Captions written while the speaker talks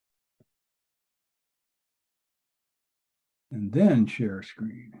and then share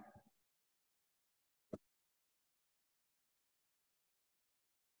screen.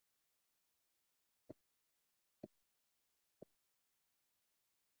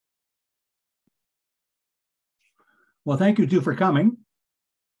 Well, thank you two for coming.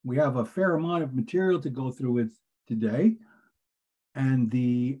 We have a fair amount of material to go through with today, and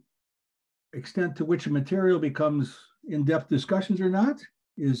the extent to which the material becomes in-depth discussions or not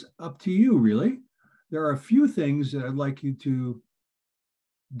is up to you, really. There are a few things that I'd like you to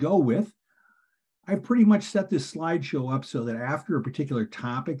go with. I've pretty much set this slideshow up so that after a particular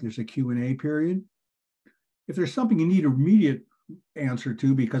topic, there's a Q&A period. If there's something you need immediate answer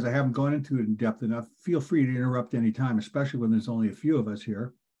to because I haven't gone into it in depth enough, feel free to interrupt anytime, especially when there's only a few of us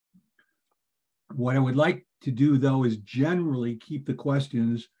here. What I would like to do, though, is generally keep the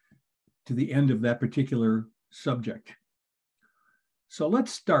questions to the end of that particular subject. So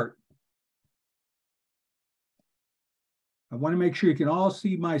let's start. I want to make sure you can all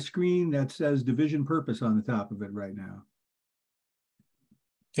see my screen that says division purpose on the top of it right now.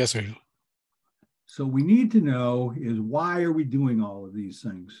 Yes, sir. So we need to know is why are we doing all of these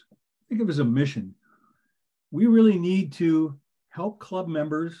things? Think of it as a mission. We really need to help club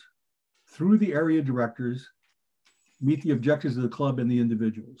members through the area directors meet the objectives of the club and the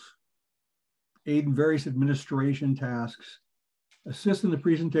individuals, aid in various administration tasks, assist in the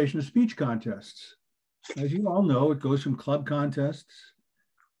presentation of speech contests. As you all know, it goes from club contests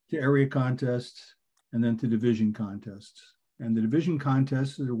to area contests and then to division contests. And the division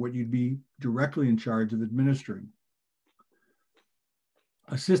contests are what you'd be directly in charge of administering.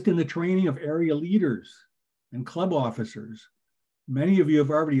 Assist in the training of area leaders and club officers. Many of you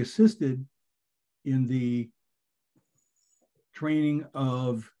have already assisted in the training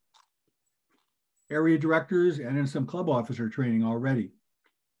of area directors and in some club officer training already.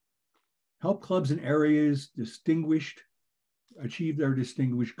 Help clubs and areas achieve their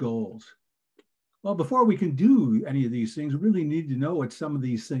distinguished goals. Well, before we can do any of these things, we really need to know what some of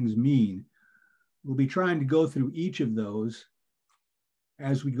these things mean. We'll be trying to go through each of those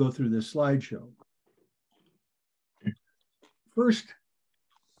as we go through this slideshow. First,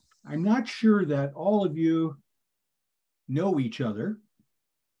 I'm not sure that all of you know each other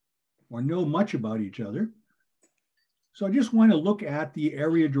or know much about each other. So I just want to look at the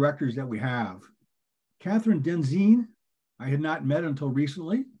area directors that we have. Catherine Denzine, I had not met until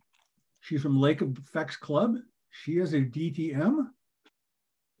recently. She's from Lake Effects Club. She has a DTM.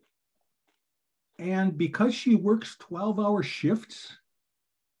 And because she works 12-hour shifts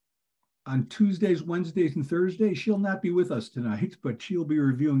on Tuesdays, Wednesdays, and Thursdays, she'll not be with us tonight, but she'll be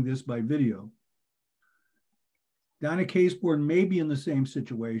reviewing this by video. Donna Caseborn may be in the same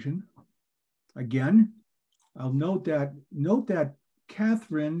situation. Again, I'll note that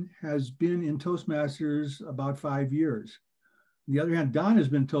Catherine has been in Toastmasters about 5 years. On the other hand, Don has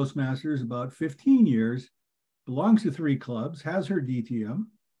been Toastmasters about 15 years, belongs to 3 clubs, has her DTM,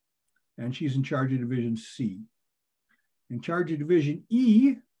 and she's in charge of Division C. In charge of Division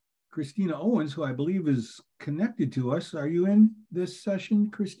E, Christina Owens, who I believe is connected to us. Are you in this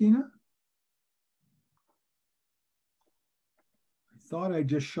session, Christina? I thought I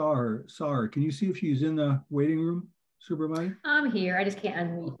just saw her. Can you see if she's in the waiting room, Subramani? I'm here. I just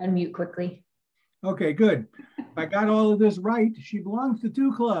can't unmute quickly. Okay, good. If I got all of this right, she belongs to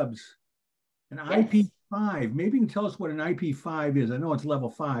 2 clubs. An Yes. IP5. Maybe you can tell us what an IP5 is. I know it's level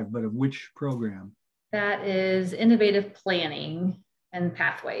 5, but of which program? That is Innovative Planning and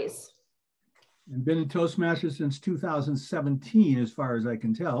Pathways. And been in Toastmasters since 2017, as far as I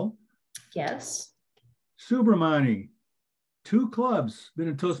can tell. Yes. Subramani, 2 clubs, been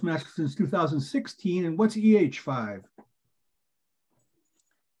in Toastmasters since 2016. And what's EH5?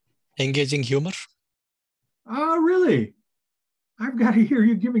 Engaging humor. Oh, really? I've got to hear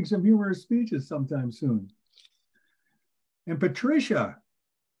you giving some humorous speeches sometime soon. And Patricia,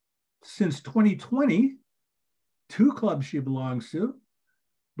 since 2020, 2 clubs she belongs to,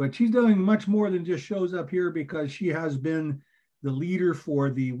 but she's doing much more than just shows up here because she has been the leader for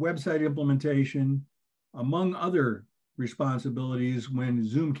the website implementation, among other responsibilities when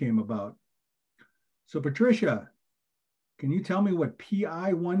Zoom came about. So Patricia, can you tell me what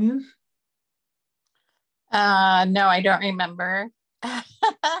PI1 is? No, I don't remember.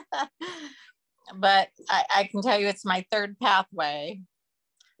 But I can tell you it's my 3rd pathway.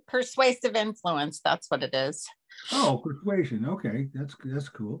 Persuasive influence, that's what it is. Oh, persuasion. Okay, that's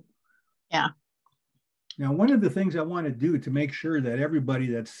cool. Yeah. Now, one of the things I want to do to make sure that everybody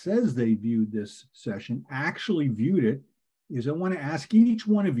that says they viewed this session actually viewed it is I want to ask each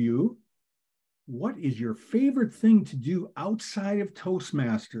one of you, what is your favorite thing to do outside of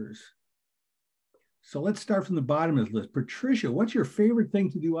Toastmasters? So let's start from the bottom of the list. Patricia, what's your favorite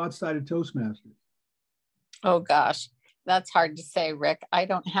thing to do outside of Toastmasters? Oh gosh, that's hard to say, Rick. I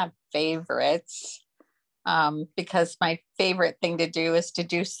don't have favorites because my favorite thing to do is to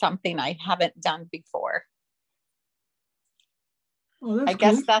do something I haven't done before. Oh, that's I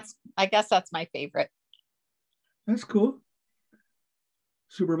cool. guess that's my favorite. That's cool.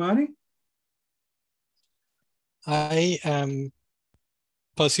 Subramani? I am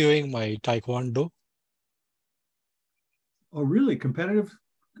pursuing my Taekwondo. Oh, really? Competitive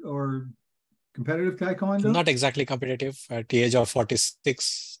Taekwondo? Not exactly competitive. At the age of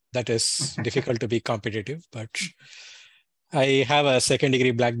 46, that is difficult to be competitive, but I have a 2nd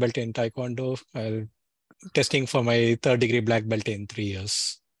degree black belt in Taekwondo. I'm testing for my 3rd degree black belt in 3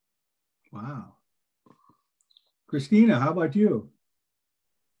 years. Wow. Christina, how about you?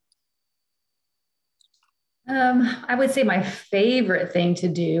 I would say my favorite thing to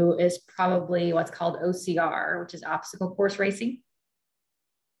do is probably what's called OCR, which is obstacle course racing.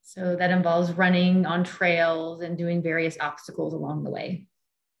 So that involves running on trails and doing various obstacles along the way.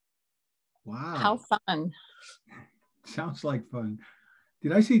 Wow. How fun. Sounds like fun.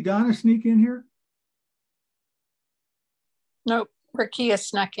 Did I see Donna sneak in here? Nope, Rakia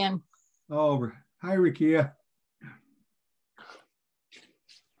snuck in. Oh, hi, Rakia.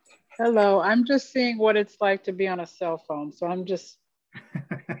 Hello, I'm just seeing what it's like to be on a cell phone. So I'm just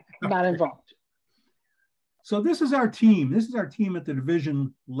not involved. So this is our team. This is our team at the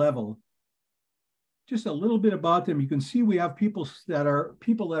division level. Just a little bit about them. You can see we have people that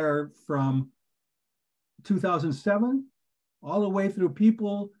are from 2007 all the way through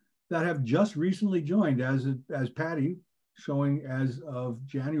people that have just recently joined as Patty, showing as of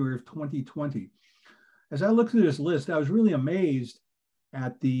January of 2020. As I looked through this list, I was really amazed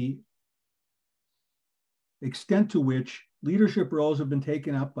at the extent to which leadership roles have been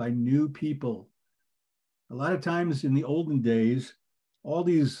taken up by new people. A lot of times in the olden days, all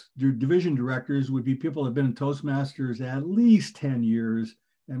these division directors would be people that have been in Toastmasters at least 10 years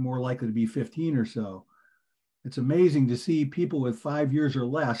and more likely to be 15 or so. It's amazing to see people with 5 years or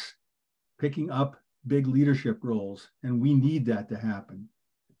less picking up big leadership roles, and we need that to happen.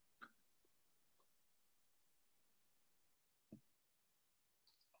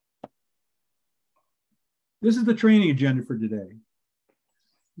 This is the training agenda for today.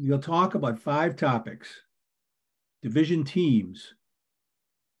 We'll talk about 5 topics. Division teams.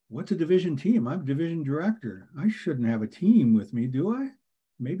 What's a division team? I'm division director. I shouldn't have a team with me, do I?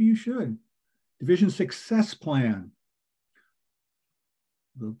 Maybe you should. Division success plan.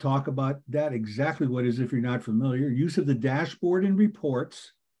 We'll talk about that, exactly what it is if you're not familiar. Use of the dashboard and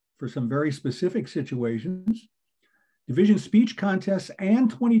reports for some very specific situations. Division speech contests and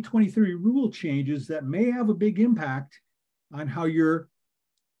 2023 rule changes that may have a big impact on how your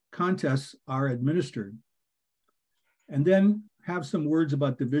contests are administered. And then have some words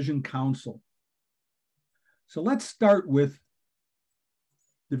about division council. So let's start with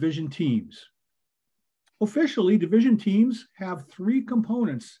division teams. Officially, division teams have 3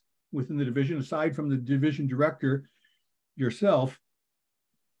 components within the division, aside from the division director yourself.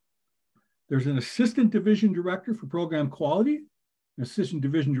 There's an assistant division director for program quality, an assistant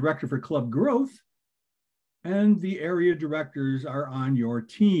division director for club growth, and the area directors are on your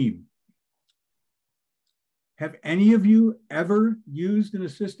team. Have any of you ever used an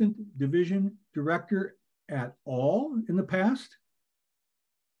assistant division director at all in the past?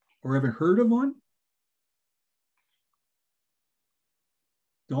 Or ever heard of one?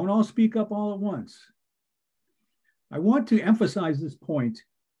 Don't all speak up all at once. I want to emphasize this point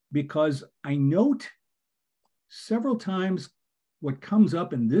because I note several times what comes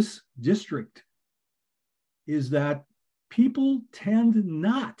up in this district is that people tend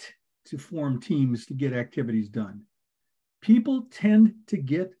not to form teams to get activities done. People tend to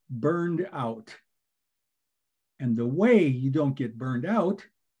get burned out. And the way you don't get burned out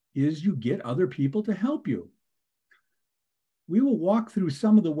is you get other people to help you. We will walk through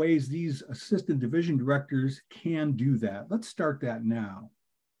some of the ways these assistant division directors can do that. Let's start that now.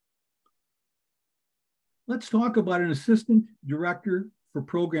 Let's talk about an assistant director for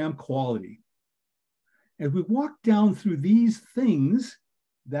program quality. As we walk down through these things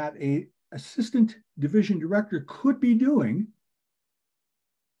that an assistant division director could be doing,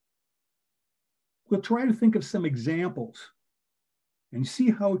 we'll try to think of some examples and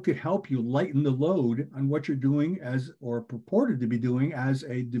see how it could help you lighten the load on what you're doing as, or purported to be doing as,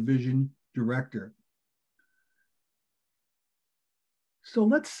 a division director. So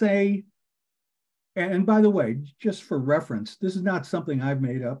let's say, and by the way, just for reference, this is not something I've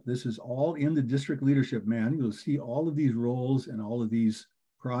made up. This is all in the district leadership manual. You'll see all of these roles and all of these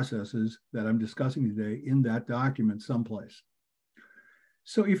processes that I'm discussing today in that document someplace.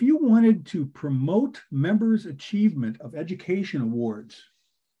 So if you wanted to promote members' achievement of education awards,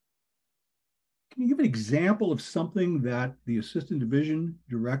 can you give an example of something that the assistant division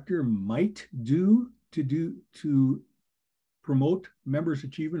director might do to promote members'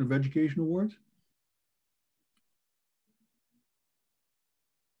 achievement of education awards?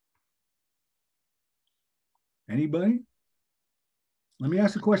 Anybody? Let me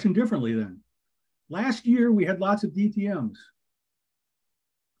ask the question differently then. Last year, we had lots of DTMs.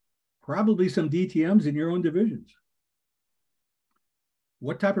 Probably some DTMs in your own divisions.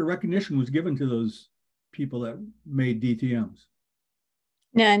 What type of recognition was given to those people that made DTMs?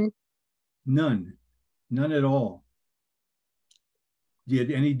 None. None. None at all.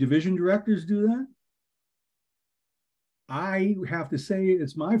 Did any division directors do that? I have to say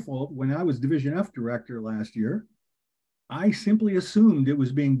it's my fault. When I was Division F director last year, I simply assumed it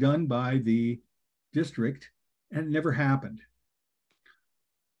was being done by the district, and it never happened.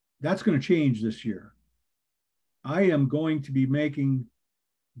 That's going to change this year. I am going to be making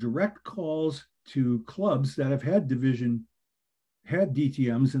direct calls to clubs that have had DTMs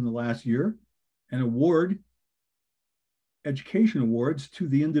in the last year and award education awards to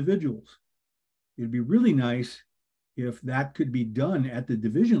the individuals. It'd be really nice if that could be done at the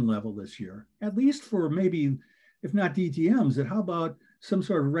division level this year, at least for maybe, if not DTMs, that how about some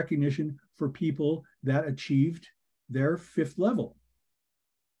sort of recognition for people that achieved their 5th level?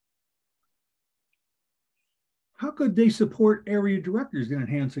 How could they support area directors in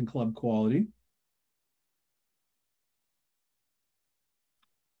enhancing club quality?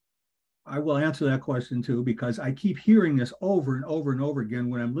 I will answer that question too, because I keep hearing this over and over and over again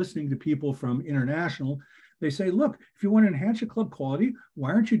when I'm listening to people from international. They say, look, if you want to enhance your club quality,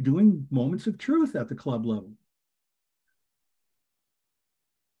 why aren't you doing moments of truth at the club level?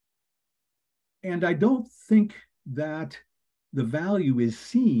 And I don't think that the value is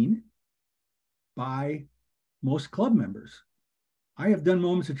seen by most club members. I have done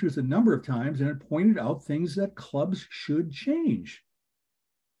moments of truth a number of times and it pointed out things that clubs should change.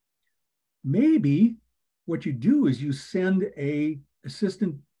 Maybe what you do is you send a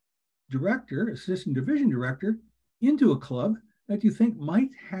assistant division director into a club that you think might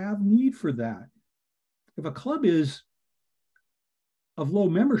have need for that. If a club is of low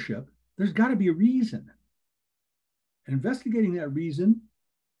membership, there's got to be a reason. And investigating that reason,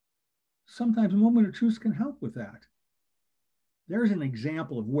 sometimes a moment of truth can help with that. There's an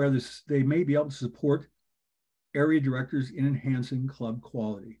example of where they may be able to support area directors in enhancing club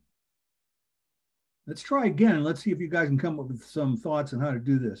quality. Let's try again. Let's see if you guys can come up with some thoughts on how to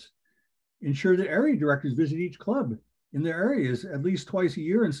do this. Ensure that area directors visit each club in their areas at least twice a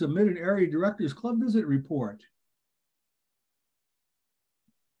year and submit an area director's club visit report.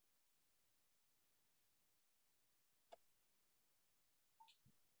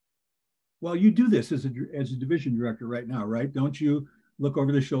 Well, you do this as a division director right now, right? Don't you look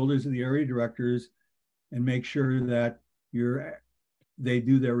over the shoulders of the area directors and make sure that they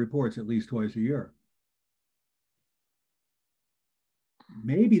do their reports at least twice a year?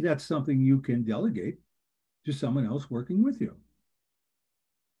 Maybe that's something you can delegate to someone else working with you.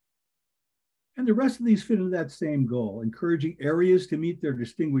 And the rest of these fit into that same goal, encouraging areas to meet their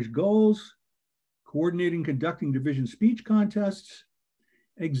distinguished goals, coordinating, conducting division speech contests.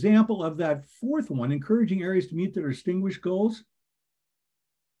 An example of that 4th one, encouraging areas to meet their distinguished goals.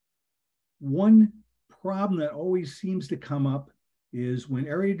 One problem that always seems to come up is when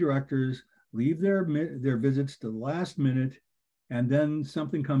area directors leave their visits to the last minute and then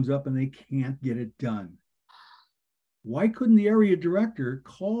something comes up and they can't get it done. Why couldn't the area director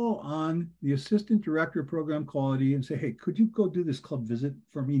call on the assistant director of program quality and say, hey, could you go do this club visit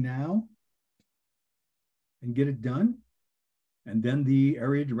for me now and get it done? And then the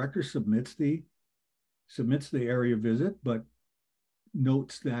area director submits the area visit, but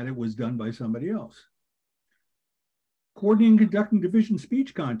notes that it was done by somebody else. Coordinating and conducting division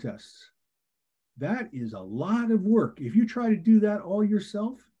speech contests. That is a lot of work. If you try to do that all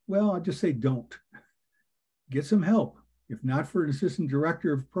yourself, well, I'd just say don't. Get some help. If not for an assistant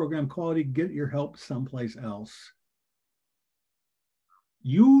director of program quality, get your help someplace else.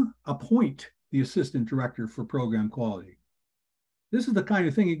 You appoint the assistant director for program quality. This is the kind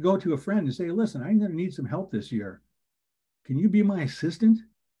of thing you go to a friend and say, listen, I'm going to need some help this year. Can you be my assistant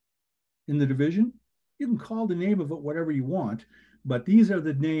in the division? You can call the name of it whatever you want, but these are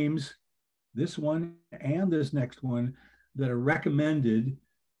the names, this one and this next one, that are recommended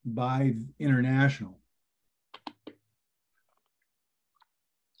by International.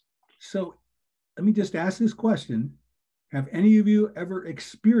 So let me just ask this question. Have any of you ever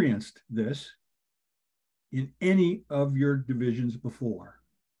experienced this in any of your divisions before?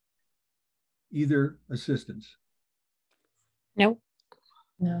 Either assistants? Nope.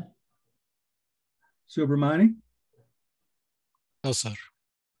 No. Subramani, No, sir.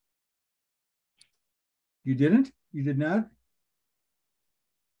 you didn't? You did not?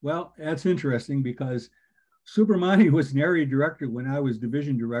 Well, that's interesting because Subramani was an area director when I was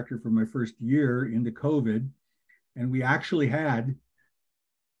division director for my first year into COVID. And we actually had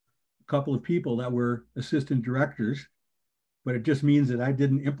a couple of people that were assistant directors, but it just means that I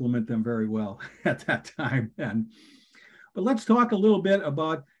didn't implement them very well at that time. But let's talk a little bit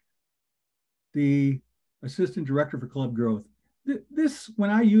about the assistant director for club growth. This, when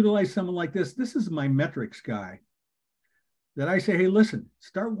I utilize someone like this is my metrics guy that I say, hey, listen,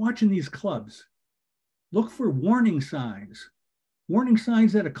 start watching these clubs. Look for warning signs. Warning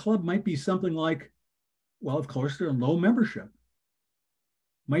signs that a club might be something like, well, of course, they're low membership.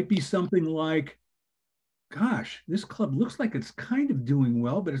 Might be something like, gosh, this club looks like it's kind of doing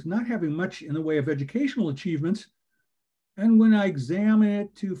well, but it's not having much in the way of educational achievements. And when I examine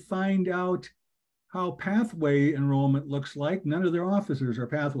it to find out how pathway enrollment looks like, none of their officers are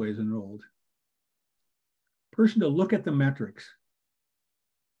pathways enrolled. Person to look at the metrics.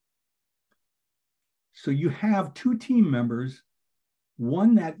 So you have two team members,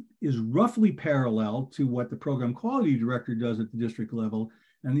 one that is roughly parallel to what the program quality director does at the district level,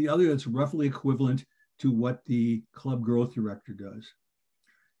 and the other that's roughly equivalent to what the club growth director does.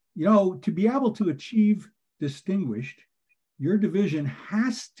 You know, to be able to achieve distinguished, your division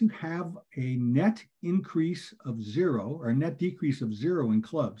has to have a net increase of 0 or a net decrease of 0 in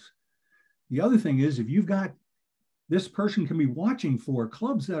clubs. The other thing is, if you've got, this person can be watching for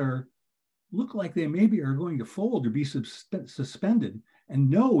clubs that look like they maybe are going to fold or be suspended, and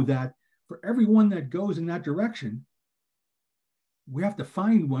know that for everyone that goes in that direction, we have to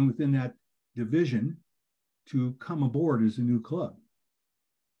find one within that division to come aboard as a new club.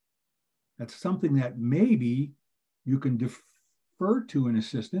 That's something that maybe you can defer to an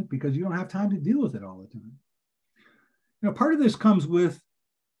assistant because you don't have time to deal with it all the time. You know, part of this comes with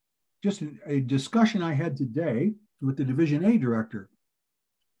just a discussion I had today with the Division A director.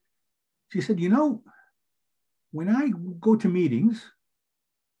 She said, you know, when I go to meetings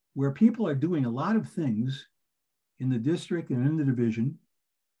where people are doing a lot of things in the district and in the division,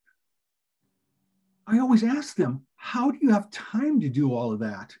 I always ask them, how do you have time to do all of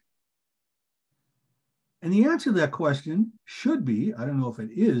that? And the answer to that question should be, I don't know if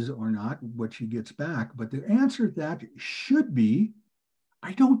it is or not what she gets back, but the answer to that should be,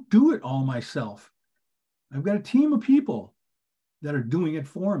 I don't do it all myself. I've got a team of people that are doing it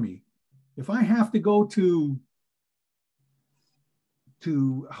for me. If I have to go to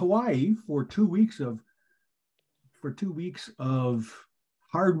Hawaii for 2 weeks of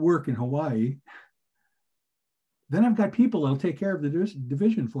hard work in Hawaii, then I've got people that'll take care of the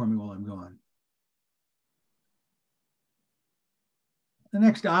division for me while I'm gone. The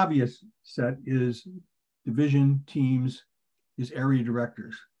next obvious set is division teams, is area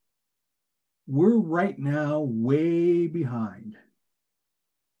directors. We're right now way behind.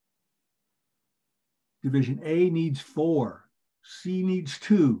 Division A needs 4, C needs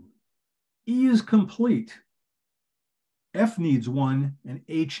 2, E is complete, F needs 1, and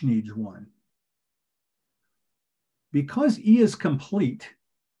H needs 1. Because E is complete,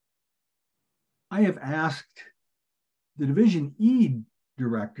 I have asked the Division E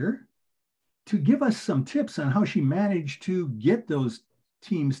director to give us some tips on how she managed to get those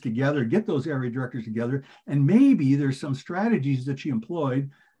teams together, get those area directors together, and maybe there's some strategies that she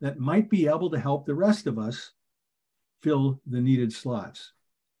employed that might be able to help the rest of us fill the needed slots.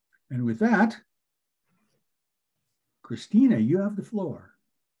 And with that, Christina, you have the floor.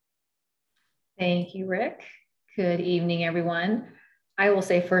 Thank you, Rick. Good evening, everyone. I will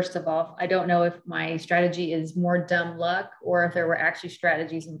say, first of all, I don't know if my strategy is more dumb luck or if there were actually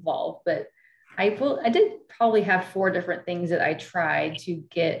strategies involved, but I did probably have 4 different things that I tried to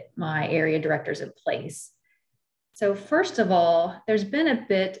get my area directors in place. So first of all, there's been a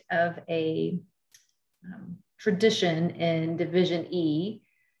bit of a tradition in Division E,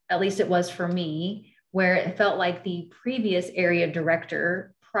 at least it was for me, where it felt like the previous area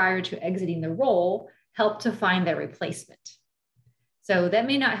director prior to exiting the role helped to find their replacement. So that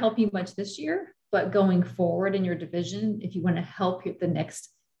may not help you much this year, but going forward in your division, if you want to help the next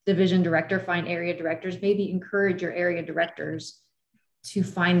division director find area directors, maybe encourage your area directors to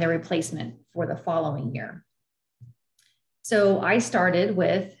find their replacement for the following year. So I started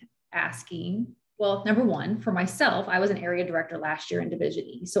with asking, well, number one, for myself, I was an area director last year in Division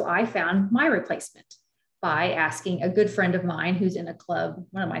E. So I found my replacement. by asking a good friend of mine who's in a club,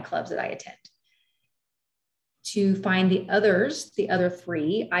 one of my clubs that I attend. To find the others, the other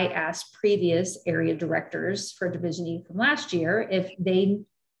three, I asked previous area directors for Division E from last year if they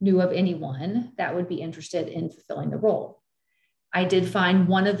knew of anyone that would be interested in fulfilling the role. I did find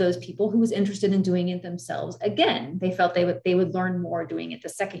one of those people who was interested in doing it themselves. Again, they felt they would learn more doing it the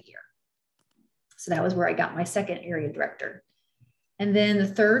second year. So that was where I got my second area director. And then the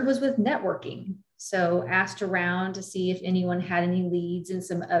third was with networking. So asked around to see if anyone had any leads in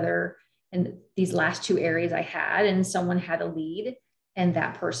some other, in these last two areas I had, and someone had a lead, and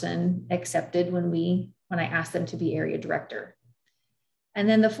that person accepted when I asked them to be area director. And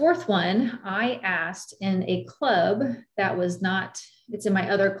then the fourth one, I asked in a club that was not, it's in my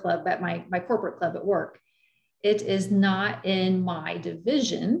other club, at my corporate club at work. It is not in my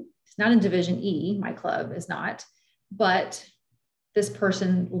division. It's not in Division E, my club is not, but this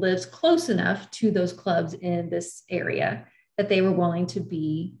person lives close enough to those clubs in this area that they were willing to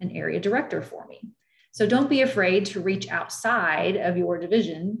be an area director for me. So don't be afraid to reach outside of your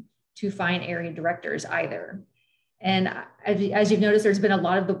division to find area directors either. And as you've noticed, there's been a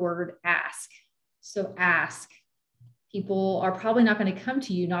lot of the word ask. So ask. People are probably not going to come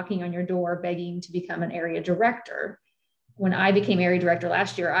to you knocking on your door begging to become an area director. When I became area director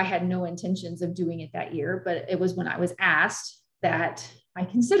last year, I had no intentions of doing it that year, but it was when I was asked that I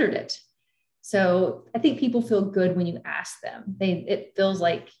considered it. So I think people feel good when you ask them. It feels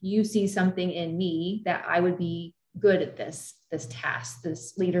like you see something in me that I would be good at this task,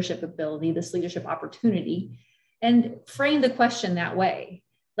 this leadership ability, this leadership opportunity. And frame the question that way.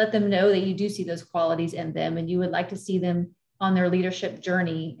 Let them know that you do see those qualities in them and you would like to see them on their leadership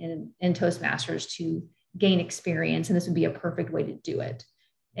journey in Toastmasters to gain experience. And this would be a perfect way to do it.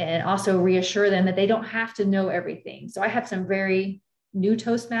 And also reassure them that they don't have to know everything. So I have some very new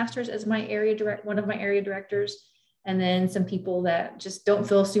Toastmasters as one of my area directors, and then some people that just don't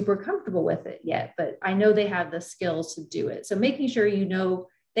feel super comfortable with it yet, but I know they have the skills to do it. So making sure they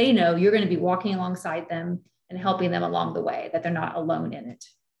know you're going to be walking alongside them and helping them along the way, that they're not alone in it.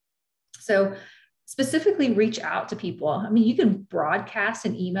 So specifically reach out to people. I mean, you can broadcast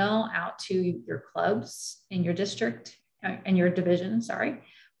an email out to your clubs in your district and your division,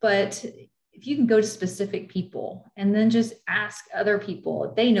 but if you can go to specific people and then just ask other people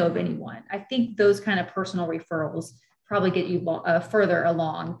if they know of anyone, I think those kind of personal referrals probably get you further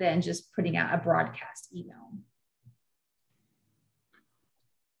along than just putting out a broadcast email.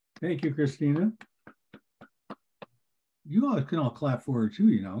 Thank you, Christina. You all can all clap for her too,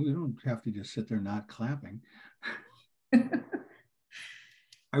 you know. You don't have to just sit there not clapping.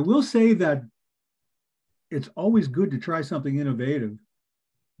 I will say that it's always good to try something innovative.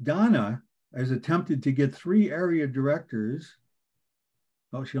 Donna has attempted to get 3 area directors,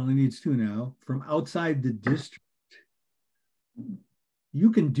 oh, she only needs 2 now, from outside the district.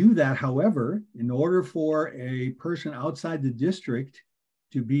 You can do that, however, in order for a person outside the district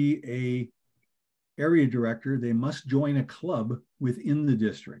to be a area director, they must join a club within the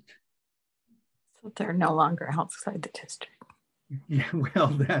district. So they're no longer outside the district. Yeah, well,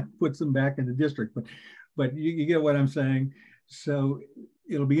 that puts them back in the district, but you get what I'm saying. So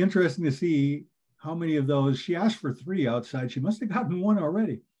it'll be interesting to see how many of those. She asked for 3 outside. She must have gotten 1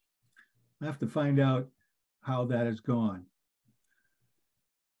 already. I have to find out how that has gone.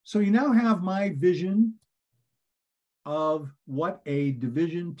 So you now have my vision of what a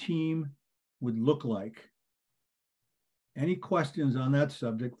division team would look like. Any questions on that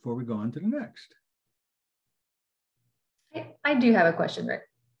subject before we go on to the next? I do have a question, Rick.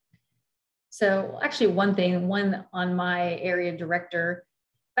 So actually one on my area director,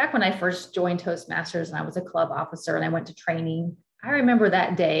 back when I first joined Toastmasters and I was a club officer and I went to training, I remember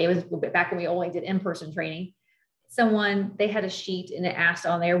that day, it was back when we only did in-person training, they had a sheet and it asked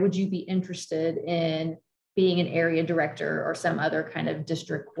on there, would you be interested in being an area director or some other kind of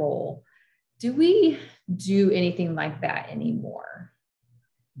district role? Do we do anything like that anymore?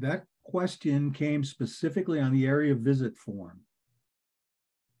 That question came specifically on the area visit form.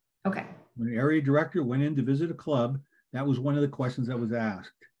 Okay. When an area director went in to visit a club, that was one of the questions that was asked.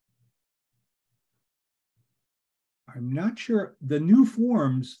 I'm not sure. The new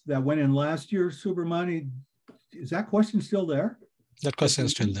forms that went in last year, Subramani, is that question still there? That question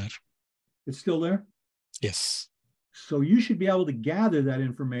is still there. It's still there? Yes. So you should be able to gather that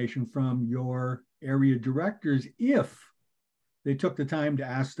information from your area directors if they took the time to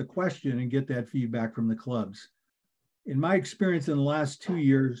ask the question and get that feedback from the clubs. In my experience in the last 2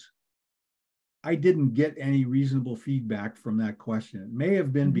 years, I didn't get any reasonable feedback from that question. It may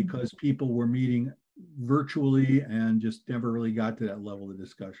have been because people were meeting virtually and just never really got to that level of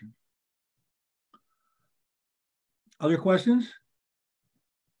discussion. Other questions?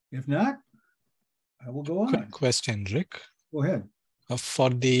 If not, I will go on. Quick question, Rick. Go ahead.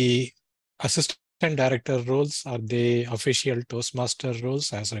 For the assistant director roles, are they official Toastmaster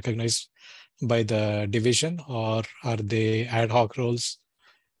roles as recognized by the division, or are they ad hoc roles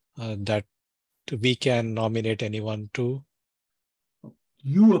that we can nominate anyone to?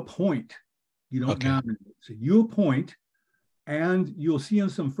 You appoint, you don't Okay. nominate. So you appoint, and you'll see in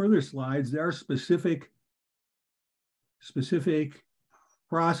some further slides, there are specific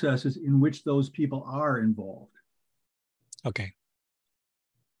processes in which those people are involved. Okay.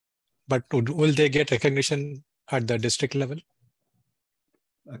 But will they get recognition at the district level?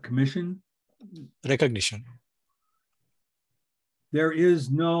 A commission? Recognition. There's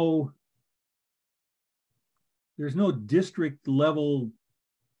no district level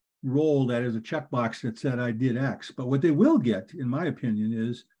role that is a checkbox that said I did X. But what they will get, in my opinion,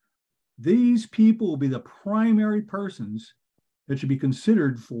 is these people will be the primary persons that should be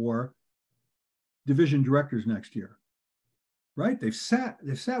considered for division directors next year. Right? They've sat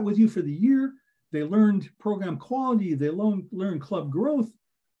with you for the year. They learned program quality. They learned club growth.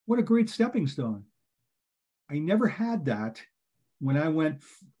 What a great stepping stone. I never had that when I went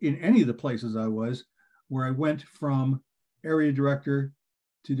in any of the places I was, where I went from area director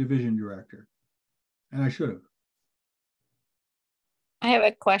to division director. And I should have. I have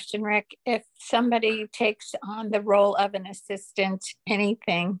a question, Rick. If somebody takes on the role of an assistant,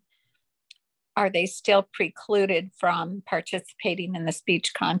 anything, are they still precluded from participating in the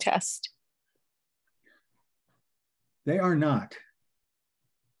speech contest? They are not.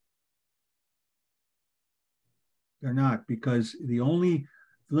 They're not, because the only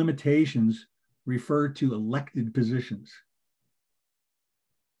limitations refer to elected positions.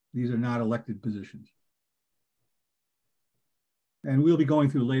 These are not elected positions. And we'll be going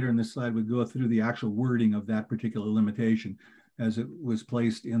through later in this slide, we'll go through the actual wording of that particular limitation as it was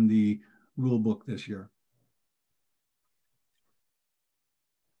placed in the rule book this year.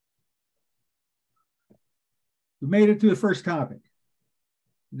 We made it to the first topic.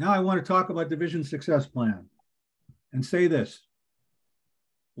 Now I want to talk about division success plan and say this.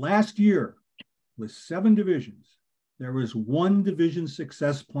 Last year, with 7 divisions, there was 1 division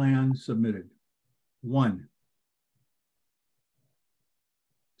success plan submitted. 1.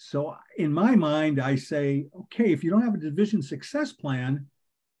 So in my mind, I say, okay, if you don't have a division success plan,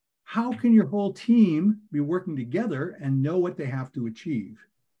 how can your whole team be working together and know what they have to achieve?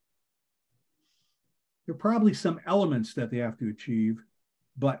 There are probably some elements that they have to achieve,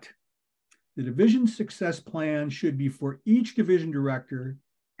 but the division success plan should be for each division director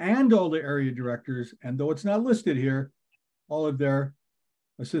and all the area directors, and though it's not listed here, all of their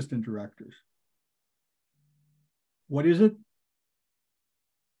assistant directors. What is it?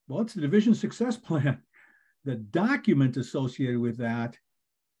 Well, it's the division success plan. The document associated with that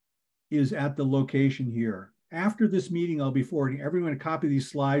is at the location here. After this meeting, I'll be forwarding everyone a copy of these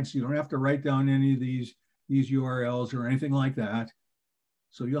slides. So you don't have to write down any of these URLs or anything like that.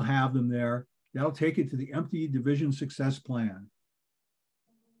 So you'll have them there. That'll take you to the empty division success plan.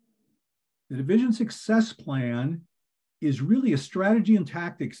 The division success plan is really a strategy and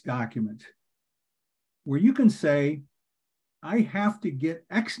tactics document where you can say, I have to get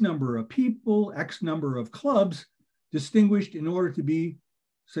X number of people, X number of clubs distinguished in order to be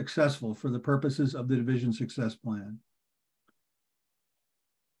successful for the purposes of the division success plan.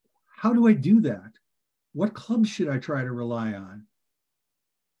 How do I do that? What clubs should I try to rely on?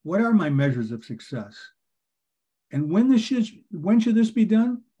 What are my measures of success? And when should this be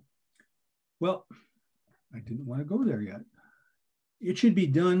done? Well, I didn't want to go there yet. It should be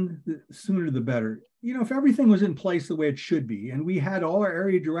done the sooner the better. You know, if everything was in place the way it should be, and we had all our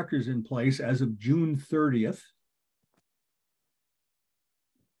area directors in place as of June 30th,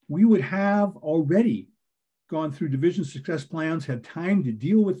 we would have already gone through division success plans, had time to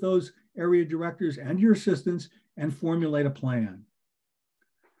deal with those area directors and your assistants and formulate a plan.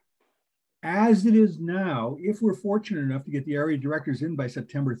 As it is now, if we're fortunate enough to get the area directors in by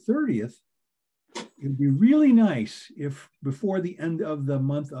September 30th, it'd be really nice if before the end of the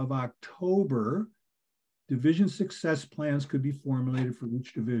month of October, division success plans could be formulated for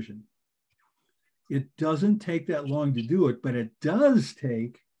each division. It doesn't take that long to do it, but it does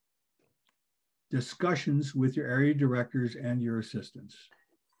take discussions with your area directors and your assistants.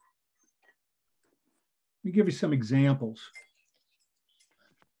 Let me give you some examples.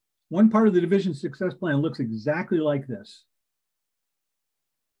 One part of the division success plan looks exactly like this.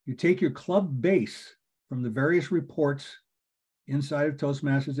 You take your club base from the various reports inside of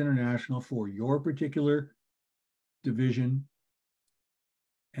Toastmasters International for your particular division,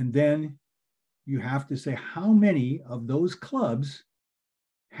 and then you have to say how many of those clubs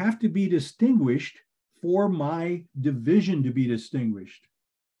have to be distinguished for my division to be distinguished.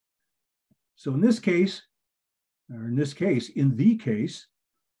 So in the case,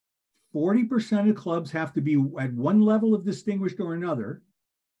 40% of clubs have to be at one level of distinguished or another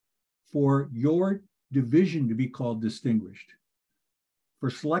for your division to be called distinguished. For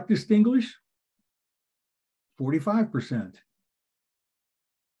select distinguished, 45%.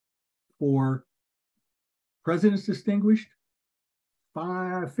 For president's distinguished,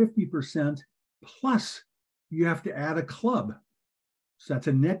 50%, plus you have to add a club. So that's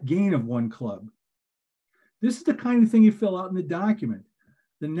a net gain of one club. This is the kind of thing you fill out in the document.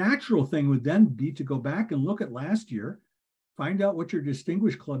 The natural thing would then be to go back and look at last year, find out what your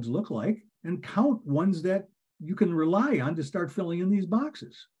distinguished clubs look like, and count ones that you can rely on to start filling in these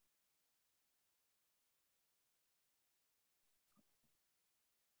boxes.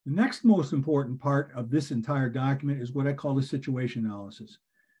 The next most important part of this entire document is what I call the situation analysis.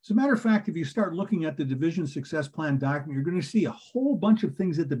 As a matter of fact, if you start looking at the division success plan document, you're going to see a whole bunch of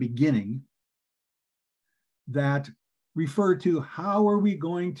things at the beginning that refer to how are we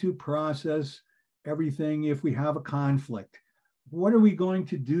going to process everything if we have a conflict? What are we going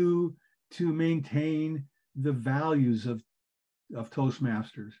to do to maintain the values of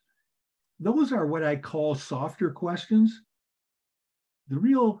Toastmasters? Those are what I call softer questions. The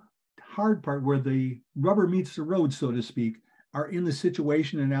real hard part, where the rubber meets the road, so to speak, are in the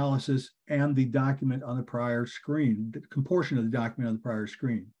situation analysis and the document on the prior screen, the portion of the document on the prior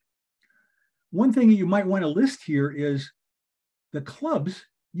screen. One thing that you might want to list here is the clubs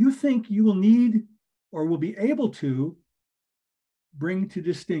you think you will need or will be able to bring to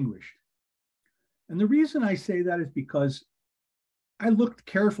distinguished. And the reason I say that is because I looked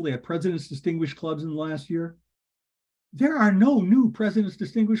carefully at President's Distinguished Clubs in the last year. There are no new President's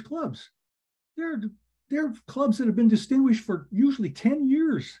Distinguished Clubs. They're clubs that have been distinguished for usually 10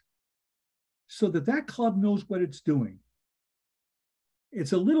 years, so that club knows what it's doing.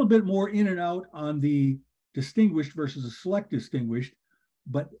 It's a little bit more in and out on the distinguished versus a select distinguished,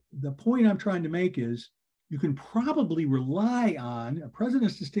 but the point I'm trying to make is you can probably rely on a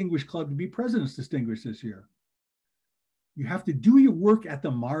President's Distinguished Club to be President's Distinguished this year. You have to do your work at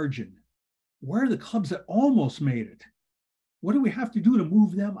the margin. Where are the clubs that almost made it? What do we have to do to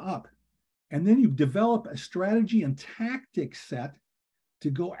move them up? And then you develop a strategy and tactic set to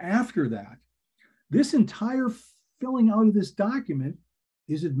go after that. This entire filling out of this document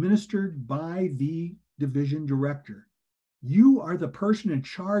is administered by the division director. You are the person in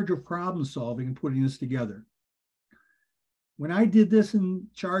charge of problem solving and putting this together. When I did this in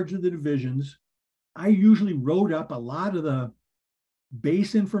charge of the divisions, I usually wrote up a lot of the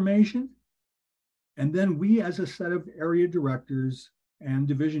base information, and then we, as a set of area directors and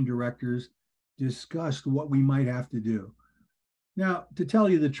division directors, discussed what we might have to do. Now, to tell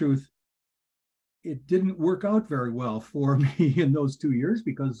you the truth, it didn't work out very well for me in those 2 years,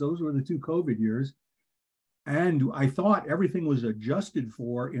 because those were the 2 COVID years. And I thought everything was adjusted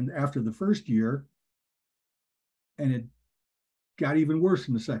for after the first year, and it got even worse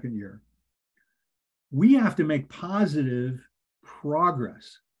in the second year. We have to make positive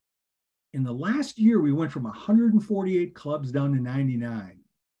progress. In the last year, we went from 148 clubs down to 99.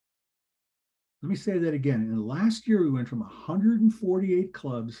 Let me say that again. In the last year, we went from 148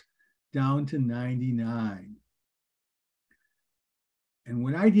 clubs down to 99. And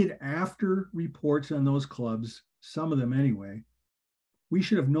when I did after reports on those clubs, some of them anyway, we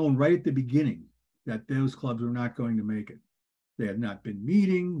should have known right at the beginning that those clubs were not going to make it. They had not been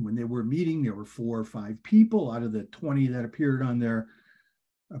meeting. When they were meeting, there were 4 or 5 people out of the 20 that appeared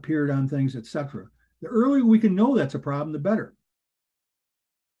on things, etc. The earlier we can know that's a problem, the better.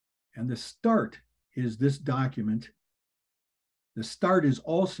 And the start is this document. The start is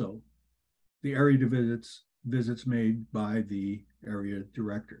also the area visits made by the area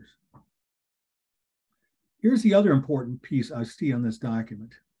directors. Here's the other important piece I see on this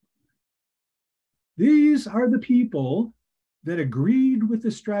document. These are the people that agreed with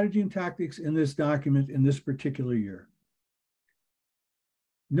the strategy and tactics in this document in this particular year.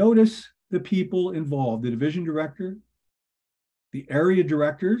 Notice the people involved: the division director, the area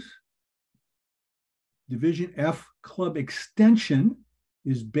directors. Division F club extension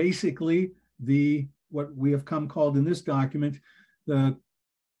is basically what we have come called in this document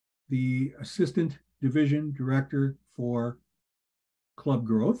the assistant division director for club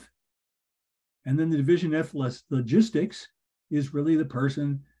growth. And then the Division F logistics is really the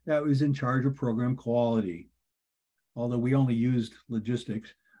person that was in charge of program quality. Although we only used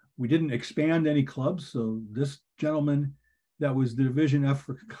logistics, we didn't expand any clubs. So this gentleman that was the Division F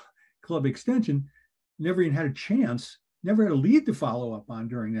for club extension, never even had a chance, never had a lead to follow up on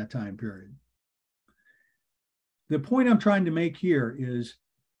during that time period. The point I'm trying to make here is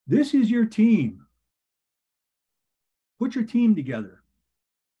this is your team. Put your team together.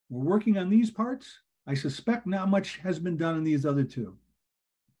 We're working on these parts. I suspect not much has been done in these other two.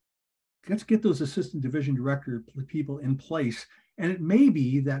 Let's get those assistant division director people in place. And it may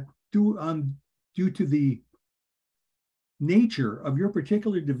be that due to the nature of your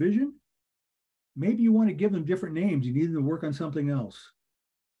particular division, maybe you want to give them different names. You need them to work on something else.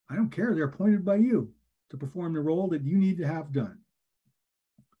 I don't care. They're appointed by you to perform the role that you need to have done.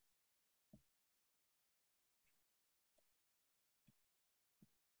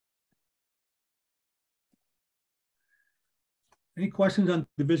 Any questions on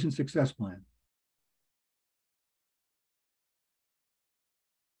division success plan?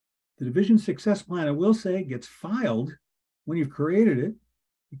 The division success plan, I will say, gets filed when you've created it.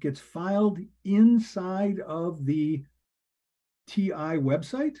 It gets filed inside of the TI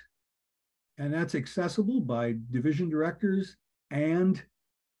website, and that's accessible by division directors and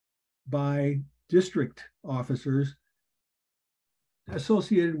by district officers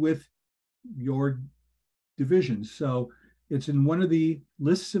associated with your division. So it's in one of the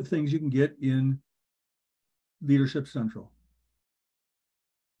lists of things you can get in Leadership Central.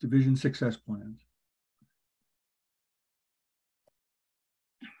 Division success plans.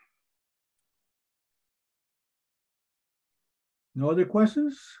 No other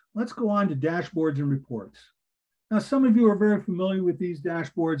questions? Let's go on to dashboards and reports. Now, some of you are very familiar with these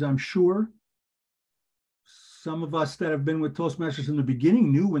dashboards, I'm sure. Some of us that have been with Toastmasters in the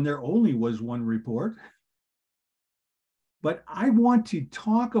beginning knew when there only was one report. But I want to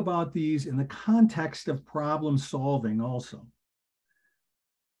talk about these in the context of problem solving also.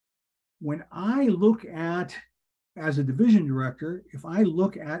 When I look at, as a division director, if I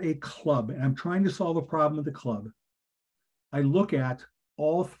look at a club and I'm trying to solve a problem with the club, I look at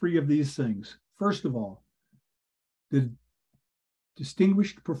all three of these things. First of all, the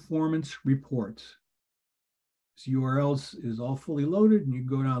distinguished performance reports. This URL is all fully loaded and you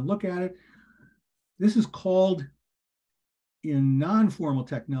go down and look at it. This is called, in non-formal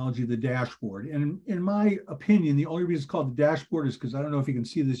technology, the dashboard. And in my opinion, the only reason it's called the dashboard is because I don't know if you can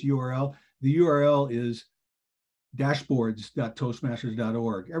see this URL. The URL is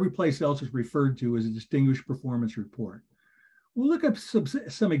dashboards.toastmasters.org. Every place else is referred to as a distinguished performance report. We'll look at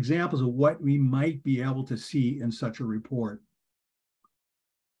some examples of what we might be able to see in such a report.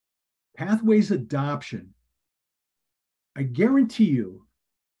 Pathways adoption. I guarantee you,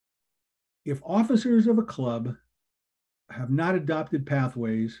 if officers of a club have not adopted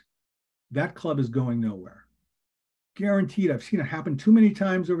pathways, that club is going nowhere. Guaranteed. I've seen it happen too many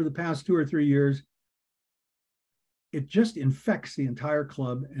times over the past 2 or 3 years. It just infects the entire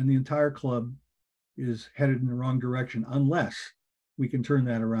club, and the entire club is headed in the wrong direction unless we can turn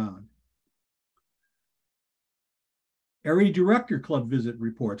that around. Area director club visit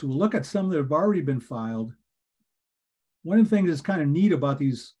reports. We'll look at some that have already been filed. One of the things that's kind of neat about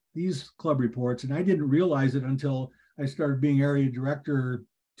these club reports, and I didn't realize it until I started being area director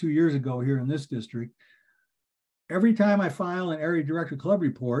 2 years ago here in this district. Every time I file an area director club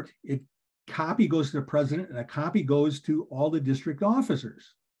report, a copy goes to the president and a copy goes to all the district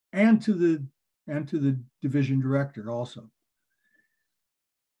officers and to the division director also.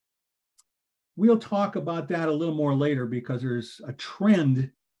 We'll talk about that a little more later because there's a trend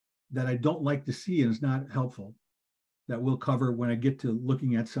that I don't like to see and it's not helpful that we'll cover when I get to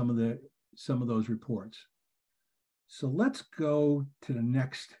looking at some of those reports. So let's go to the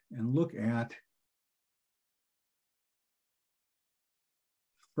next and look at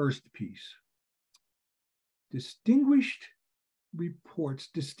first piece. Distinguished reports,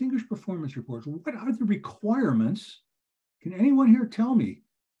 distinguished performance reports. What are the requirements? Can anyone here tell me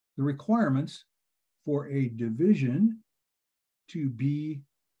the requirements for a division to be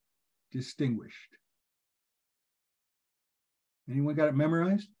distinguished? Anyone got it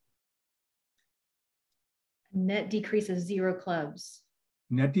memorized? Net decrease of 0 clubs.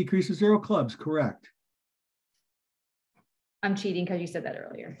 Net decrease of 0 clubs, correct. I'm cheating because you said that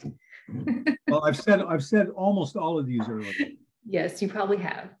earlier. Well, I've said almost all of these earlier. Yes, you probably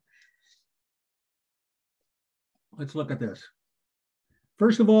have. Let's look at this.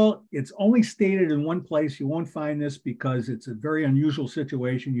 First of all, it's only stated in one place. You won't find this because it's a very unusual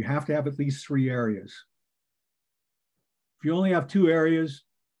situation. You have to have at least 3 areas. If you only have 2 areas,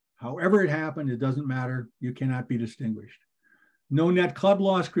 however it happened, it doesn't matter. You cannot be distinguished. No net club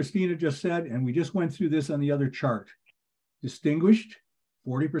loss, Christina just said, and we just went through this on the other chart. Distinguished,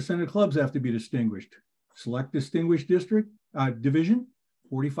 40% of clubs have to be distinguished. Select distinguished division,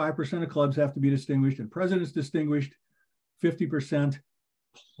 45% of clubs have to be distinguished, and presidents distinguished 50%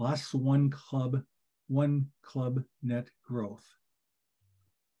 plus one club net growth.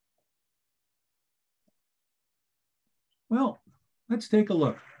 Well, let's take a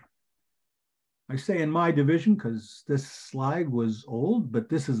look. I say in my division because this slide was old, but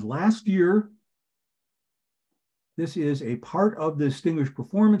this is last year. This is a part of the distinguished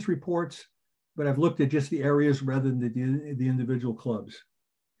performance reports, but I've looked at just the areas rather than the individual clubs.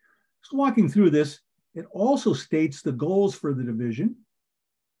 So walking through this, it also states the goals for the division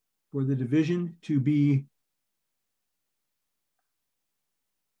to be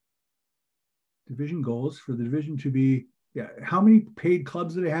division goals for the division to be, how many paid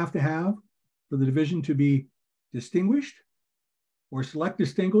clubs do they have to have for the division to be distinguished or select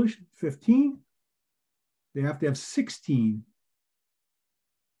distinguished? 15. They have to have 16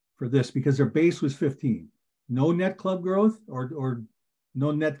 for this because their base was 15. No net club growth or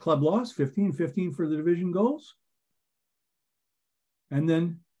no net club loss, 15 for the division goals. And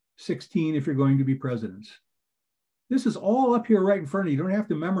then 16 if you're going to be presidents. This is all up here right in front of you. You don't have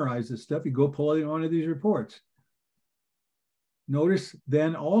to memorize this stuff. You go pull it in one of these reports. Notice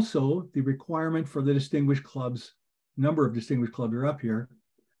then also the requirement for the distinguished clubs, number of distinguished clubs are up here.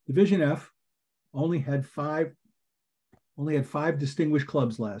 Division F only had five distinguished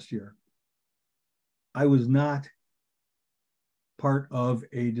clubs last year. I was not part of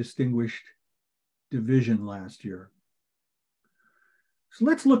a distinguished division last year. So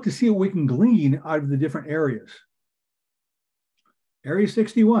let's look to see what we can glean out of the different areas. Area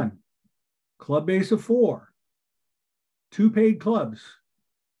 61, club base of 4, 2 paid clubs,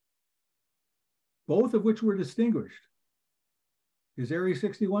 both of which were distinguished. Is Area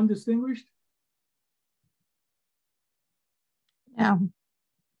 61 distinguished? No.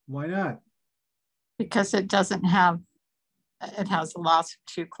 Why not? Because it doesn't have, it has a loss of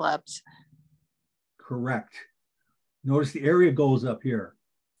 2 clubs. Correct. Notice the area goes up here.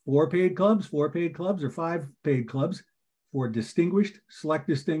 4 paid clubs, or 5 paid clubs for distinguished, select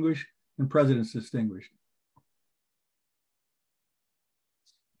distinguished, and presidents distinguished.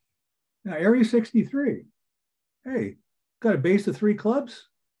 Now, Area 63. Hey, got a base of 3 clubs,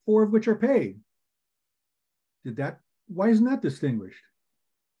 4 of which are paid. Why isn't that distinguished?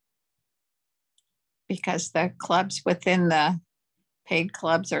 Because the clubs within the paid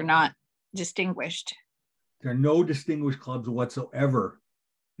clubs are not distinguished. There are no distinguished clubs whatsoever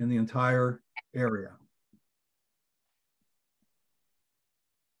in the entire area.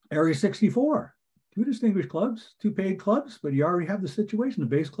 Area 64, 2 distinguished clubs, 2 paid clubs, but you already have the situation. The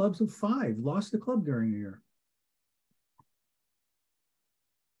base clubs of 5 lost the club during the year.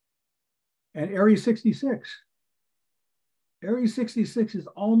 And Area 66. Area 66 is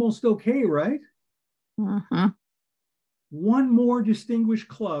almost okay, right? Mm-hmm. 1 more distinguished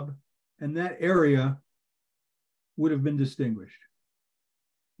club and that area would have been distinguished.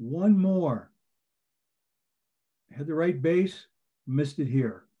 1 more. Had the right base, missed it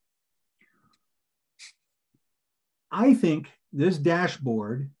here. I think this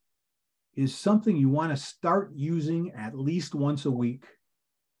dashboard is something you want to start using at least once a week.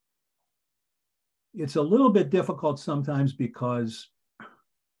 It's a little bit difficult sometimes because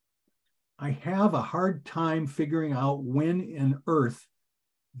I have a hard time figuring out when in earth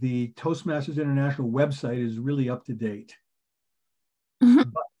the Toastmasters International website is really up to date. Mm-hmm.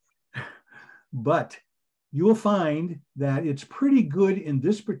 But you will find that it's pretty good in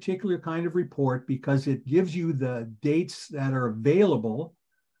this particular kind of report because it gives you the dates that are available.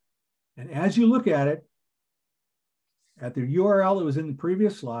 And as you look at it, at the URL that was in the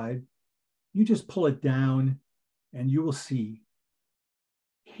previous slide, you just pull it down and you will see.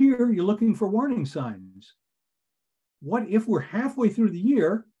 Here, you're looking for warning signs. What if we're halfway through the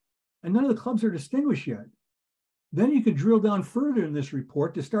year and none of the clubs are distinguished yet? Then you could drill down further in this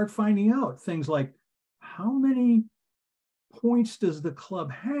report to start finding out things like how many points does the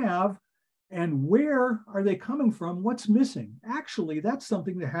club have and where are they coming from? What's missing? Actually, that's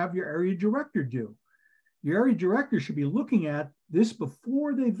something to have your area director do. Your area director should be looking at this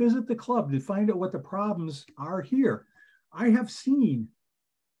before they visit the club to find out what the problems are here. I have seen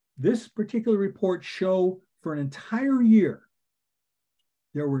this particular report show for an entire year,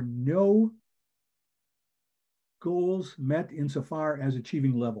 there were no goals met insofar as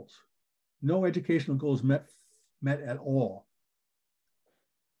achieving levels. No educational goals met at all.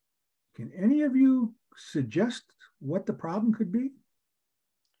 Can any of you suggest what the problem could be?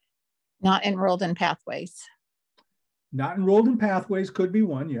 Not enrolled in pathways. Not enrolled in pathways could be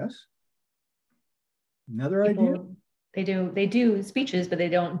one, yes. Another idea? They do speeches, but they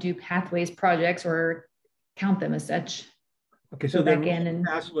don't do pathways projects or count them as such. Okay, so they're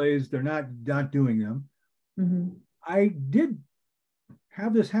pathways, they're not doing them. Mm-hmm. I did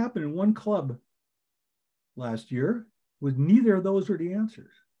have this happen in one club last year with neither of those are the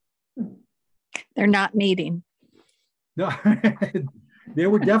answers. They're not meeting. No, they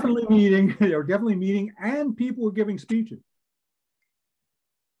were definitely meeting. They were definitely meeting, and people were giving speeches.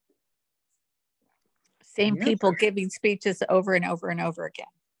 Same people giving speeches over and over and over again.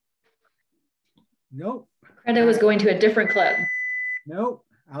 Nope. Credit was going to a different club. Nope.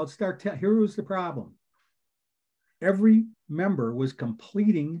 I'll start. Here was the problem. Every member was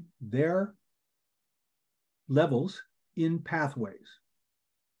completing their levels in pathways,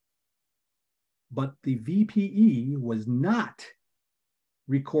 but the VPE was not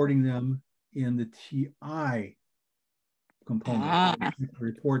recording them in the TI component to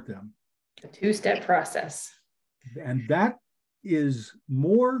report them. A two-step process. And that is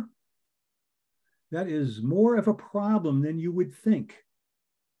more of a problem than you would think.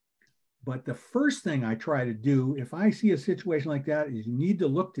 But the first thing I try to do if I see a situation like that is you need to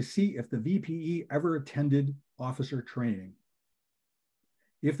look to see if the VPE ever attended officer training.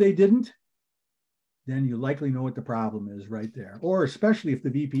 If they didn't, then you likely know what the problem is right there. Or especially if the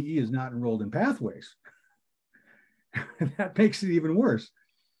VPE is not enrolled in pathways. That makes it even worse.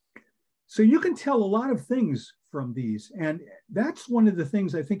 So you can tell a lot of things from these. And that's one of the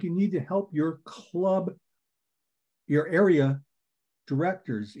things I think you need to help your club, your area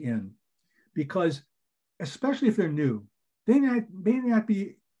directors in. Because especially if they're new, they may not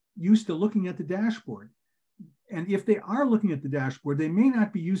be used to looking at the dashboard. And if they are looking at the dashboard, they may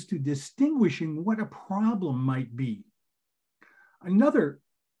not be used to distinguishing what a problem might be. Another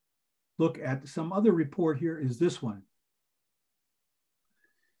look at some other report here is this one.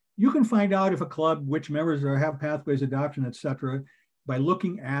 You can find out if a club, which members have pathways adoption, et cetera, by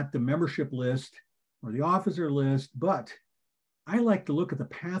looking at the membership list or the officer list, but I like to look at the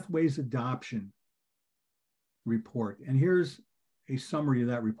pathways adoption report. And here's a summary of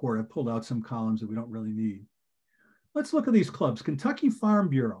that report. I've pulled out some columns that we don't really need. Let's look at these clubs. Kentucky Farm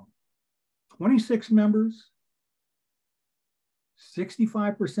Bureau, 26 members,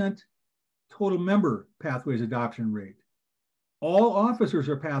 65% total member pathways adoption rate. All officers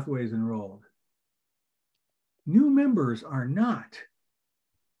are pathways enrolled. New members are not.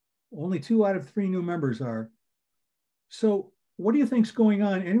 Only 2 out of 3 new members are. So what do you think's going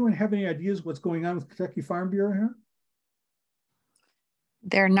on? Anyone have any ideas what's going on with Kentucky Farm Bureau here?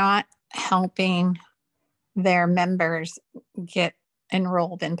 They're not helping their members get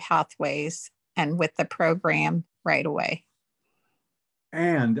enrolled in pathways and with the program right away.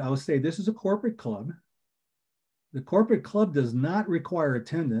 And I'll say this is a corporate club. The corporate club does not require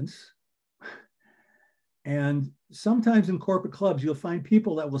attendance. And sometimes in corporate clubs, you'll find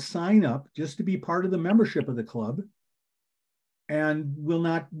people that will sign up just to be part of the membership of the club and will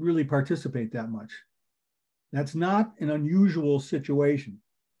not really participate that much. That's not an unusual situation.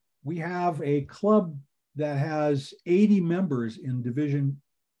 We have a club that has 80 members in Division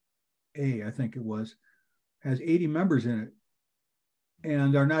A, I think it was, has 80 members in it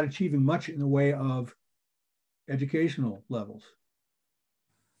and are not achieving much in the way of educational levels.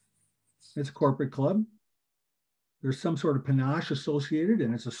 It's a corporate club. There's some sort of panache associated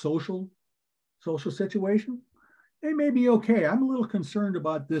and it's a social situation. They may be okay. I'm a little concerned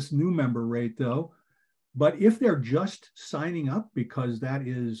about this new member rate though. But if they're just signing up because that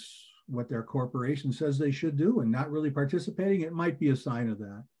is what their corporation says they should do and not really participating, it might be a sign of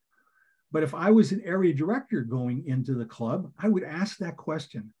that. But if I was an area director going into the club, I would ask that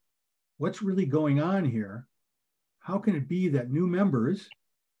question. What's really going on here? How can it be that new members,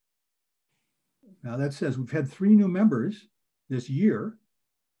 now that says we've had 3 new members this year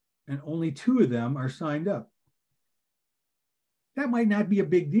and only 2 of them are signed up. That might not be a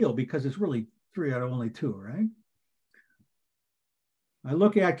big deal because it's really 3 out of only 2, right? I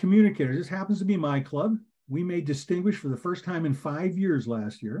look at communicators. This happens to be my club. We made distinguished for the first time in 5 years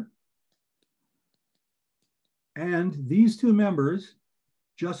last year. And these 2 members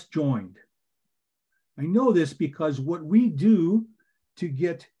just joined. I know this because what we do to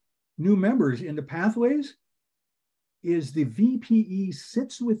get new members into pathways is the VPE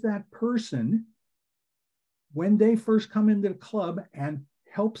sits with that person when they first come into the club and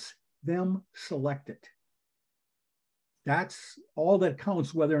helps them select it. That's all that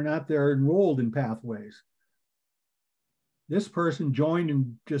counts, whether or not they're enrolled in pathways. This person joined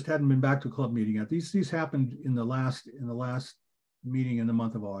and just hadn't been back to a club meeting yet. These happened in the last meeting in the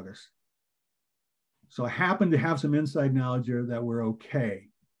month of August. So I happen to have some inside knowledge there that we're okay.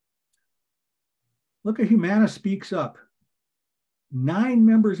 Look at Humana Speaks Up. 9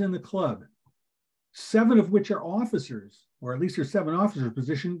 members in the club. 7 of which are officers, or at least there's 7 officers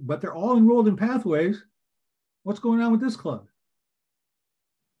positioned, but they're all enrolled in Pathways. What's going on with this club?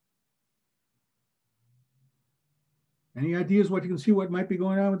 Any ideas what you can see what might be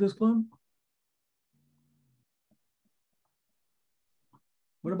going on with this club?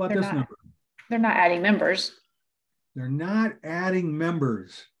 What about this number? They're not adding members. They're not adding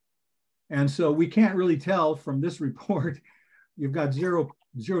members. And so we can't really tell from this report, you've got zero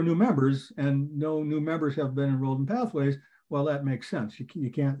new members and no new members have been enrolled in Pathways. Well, that makes sense. You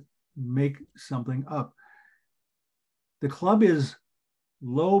can't make something up. The club is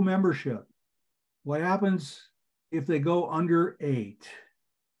low membership. What happens if they go under 8?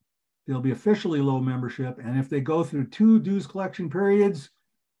 They'll be officially low membership. And if they go through 2 dues collection periods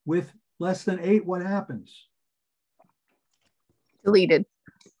with less than 8, what happens? Deleted.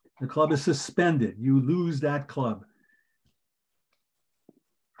 The club is suspended. You lose that club.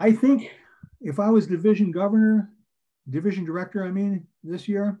 I think if I was division director, this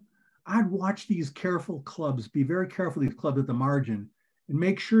year, I'd watch these clubs, be very careful, these clubs at the margin, and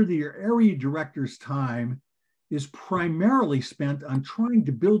make sure that your area director's time is primarily spent on trying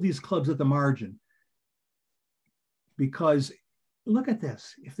to build these clubs at the margin. Because look at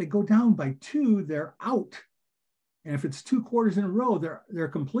this, if they go down by 2, they're out. And if it's 2 quarters in a row, they're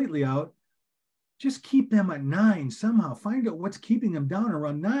completely out. Just keep them at 9 somehow. Find out what's keeping them down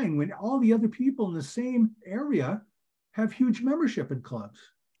around 9 when all the other people in the same area have huge membership in clubs.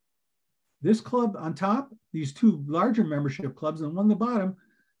 This club on top, these 2 larger membership clubs and one on the bottom,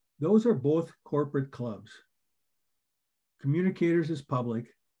 those are both corporate clubs. Communicators is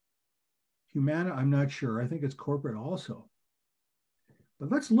public. Humana, I'm not sure. I think it's corporate also.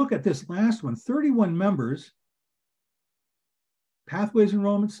 But let's look at this last one. 31 members. Pathways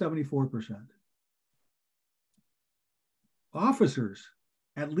enrollment, 74%. Officers,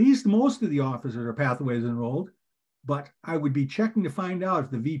 at least most of the officers are Pathways enrolled, but I would be checking to find out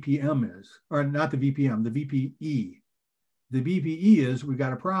if the VPM is, or not the VPM, the VPE. The VPE is, we've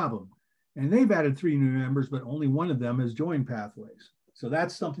got a problem. And they've added 3 new members, but only one of them has joined Pathways. So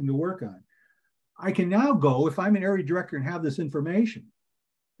that's something to work on. I can now go, if I'm an area director and have this information,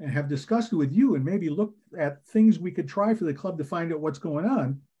 and have discussed it with you and maybe look at things we could try for the club to find out what's going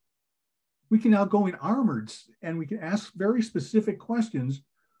on, we can now go in armored and we can ask very specific questions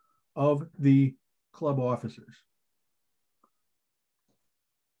of the club officers.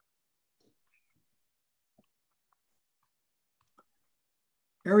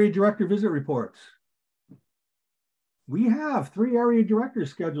 Area director visit reports. We have 3 area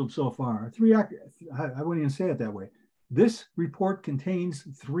directors scheduled so far. I wouldn't even say it that way. This report contains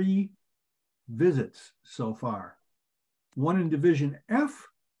 3 visits so far. 1 in Division F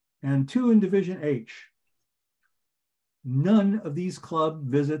and 2 in Division H. None of these club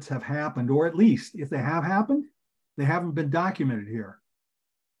visits have happened, or at least if they have happened, they haven't been documented here.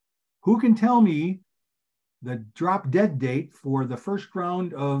 Who can tell me the drop dead date for the first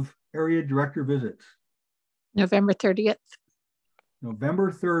round of area director visits? November 30th. November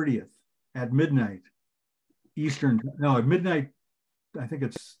 30th at midnight Eastern. No, at midnight, I think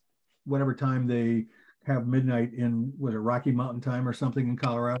it's whatever time they have midnight in, was it Rocky Mountain time or something in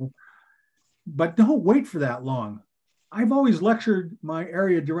Colorado? But don't wait for that long. I've always lectured my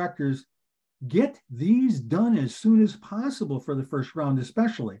area directors, get these done as soon as possible for the first round,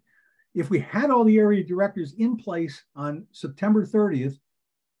 especially. If we had all the area directors in place on September 30th,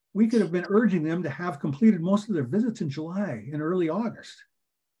 we could have been urging them to have completed most of their visits in July and early August.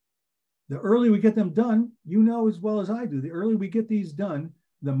 The earlier we get them done, you know as well as I do, the earlier we get these done,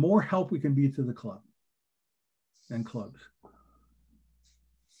 the more help we can be to the club and clubs.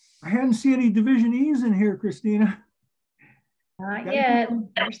 I hadn't seen any Division E's in here, Christina. Not yet.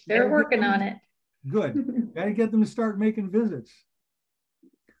 They're working on it. Good. Got to get them to start making visits.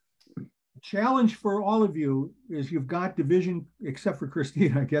 Challenge for all of you is you've got division, except for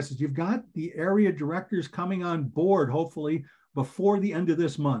Christina, I guess, is you've got the area directors coming on board, hopefully, before the end of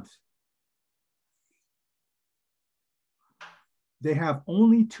this month. They have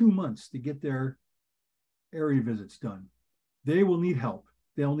only 2 months to get their area visits done. They will need help.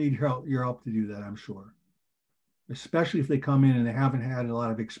 They'll need your help to do that, I'm sure. Especially if they come in and they haven't had a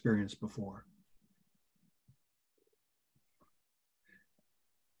lot of experience before.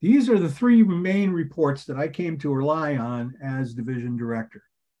 These are the 3 main reports that I came to rely on as division director.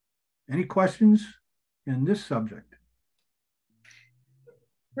 Any questions in this subject?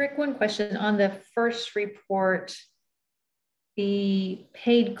 Rick, one question on the first report, the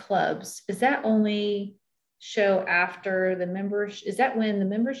paid clubs, is that only show after the members? Is that when the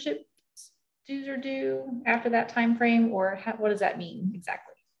membership dues are due after that time frame, or what does that mean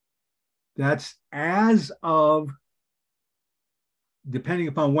exactly? That's as of, depending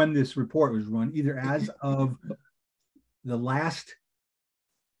upon when this report was run, either as of the last,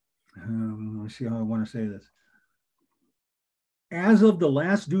 let's see how I want to say this. As of the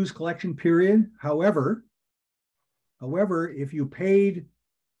last dues collection period, however, if you paid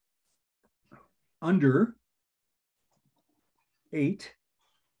under 8,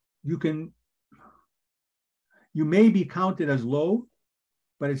 you may be counted as low,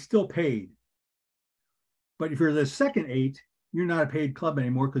 but it's still paid. But if you're the second 8, you're not a paid club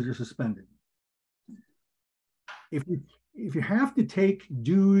anymore because you're suspended. If you have to take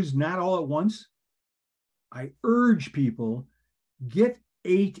dues not all at once, I urge people, get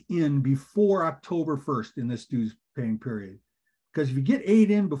 8 in before October 1st in this dues paying period. Because if you get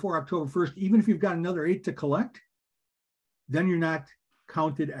 8 in before October 1st, even if you've got another 8 to collect, then you're not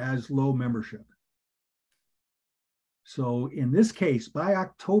counted as low membership. So in this case, by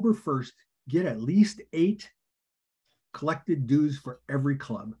October 1st, get at least 8 collected dues for every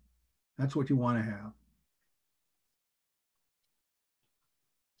club. That's what you want to have.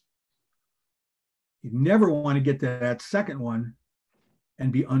 You never want to get to that second one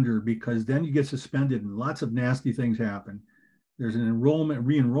and be under, because then you get suspended and lots of nasty things happen. There's an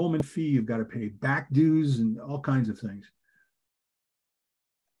re-enrollment fee. You've got to pay back dues and all kinds of things.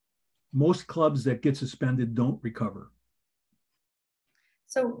 Most clubs that get suspended don't recover.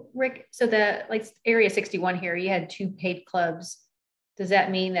 So Rick, so the Area 61 here, you had 2 paid clubs. Does that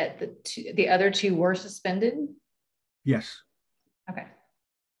mean that the other 2 were suspended? Yes. Okay.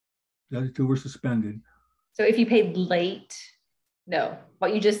 The other 2 were suspended. So if you paid late, no,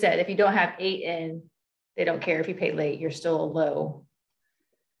 what you just said, if you don't have 8 in, they don't care if you pay late, you're still low.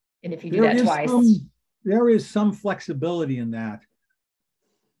 And if you do that twice. There is some flexibility in that.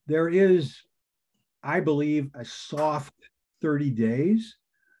 There is, I believe, a soft 30 days.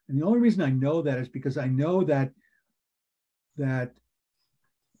 And the only reason I know that is because I know that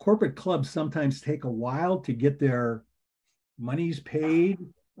corporate clubs sometimes take a while to get their monies paid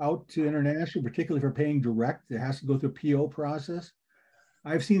out to international, particularly for paying direct. It has to go through a PO process.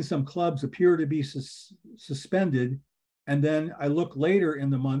 I've seen some clubs appear to be suspended, and then I look later in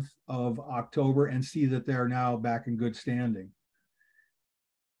the month of October and see that they're now back in good standing.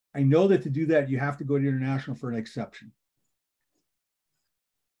 I know that to do that, you have to go to international for an exception.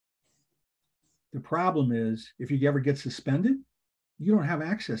 The problem is, if you ever get suspended, you don't have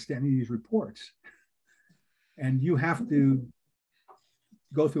access to any of these reports. And you have to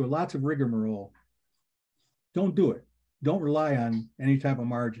go through lots of rigmarole. Don't do it. Don't rely on any type of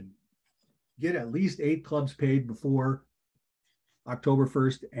margin. Get at least 8 clubs paid before October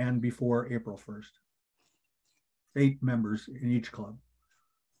 1st and before April 1st. 8 members in each club.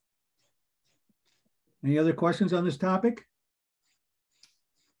 Any other questions on this topic?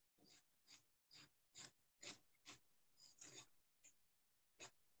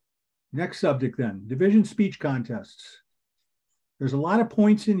 Next subject then, division speech contests. There's a lot of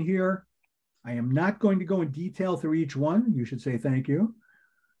points in here. I am not going to go in detail through each one. You should say thank you.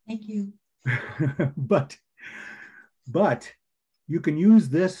 Thank you. but you can use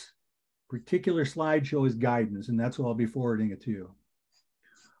this particular slideshow as guidance, and that's what I'll be forwarding it to you.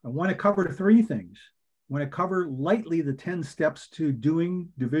 I want to cover 3 things. I want to cover lightly the 10 steps to doing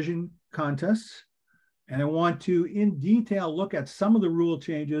division contests, and I want to, in detail, look at some of the rule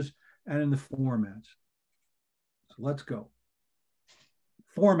changes and in the formats. So let's go.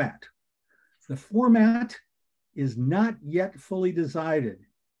 Format. The format is not yet fully decided.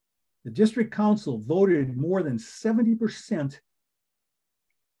 The district council voted more than 70%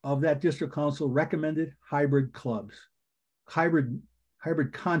 of that district council recommended hybrid clubs, hybrid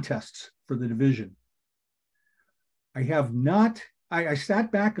contests for the division. I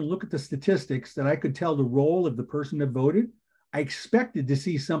sat back and looked at the statistics that I could tell the role of the person that voted. I expected to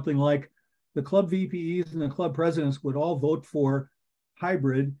see something like the club VPEs and the club presidents would all vote for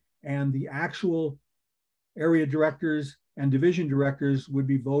hybrid, and the actual area directors and division directors would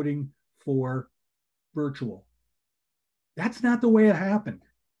be voting for virtual. That's not the way it happened.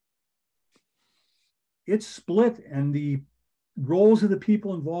 It's split, and the roles of the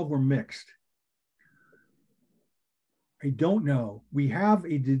people involved were mixed. I don't know. We have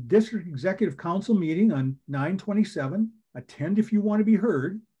a district executive council meeting on 9/27. Attend if you want to be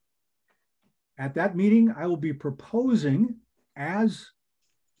heard. At that meeting, I will be proposing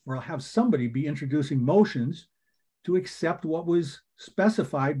or I'll have somebody be introducing motions to accept what was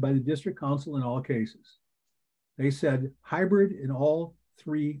specified by the district council in all cases. They said hybrid in all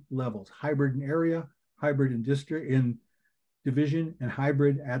 3 levels: hybrid in area, hybrid in district, in division, and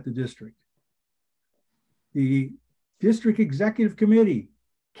hybrid at the district. The district executive committee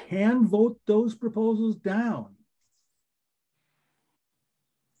can vote those proposals down.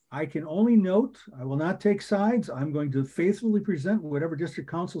 I can only note, I will not take sides. I'm going to faithfully present whatever district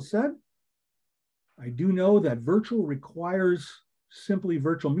council said. I do know that virtual requires simply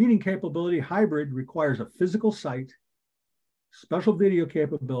virtual meeting capability. Hybrid requires a physical site, special video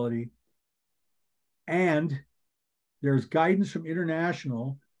capability, and there's guidance from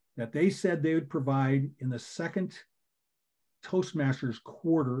International that they said they would provide in the second Toastmasters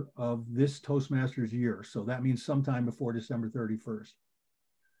quarter of this Toastmasters year. So that means sometime before December 31st.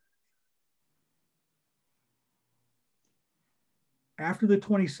 After the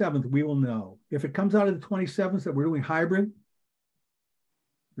 27th, we will know. If it comes out of the 27th that we're doing hybrid,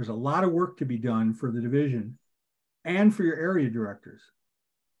 there's a lot of work to be done for the division and for your area directors.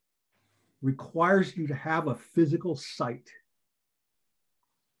 Requires you to have a physical site.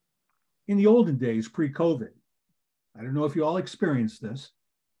 In the olden days, pre-COVID, I don't know if you all experienced this,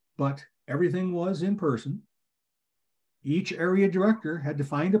 but everything was in person. Each area director had to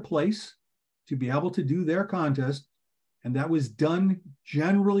find a place to be able to do their contest, and that was done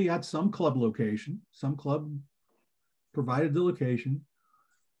generally at some club location. Some club provided the location.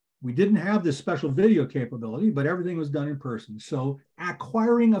 We didn't have this special video capability, but everything was done in person. So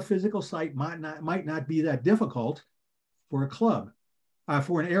acquiring a physical site might not be that difficult for a club,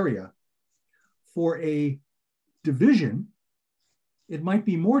 for an area. For a division, it might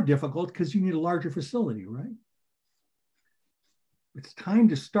be more difficult because you need a larger facility, right? It's time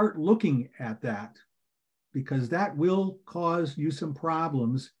to start looking at that, because that will cause you some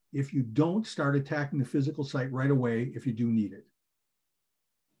problems if you don't start attacking the physical site right away if you do need it.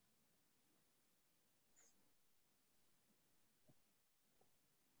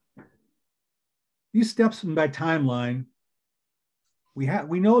 These steps by timeline,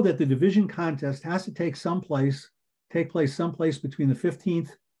 we know that the division contest has to take place someplace between the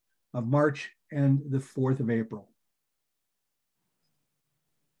 15th of March and the 4th of April.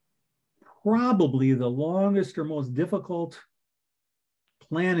 Probably the longest or most difficult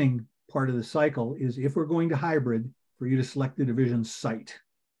planning part of the cycle is, if we're going to hybrid, for you to select the division site.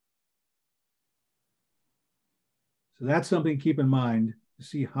 So that's something to keep in mind to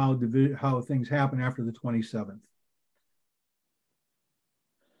see how things happen after the 27th.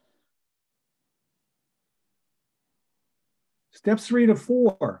 Steps 3 to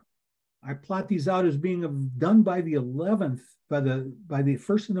 4, I plot these out as being done by the 11th, by the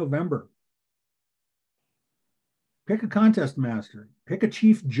 1st of November. Pick a contest master, pick a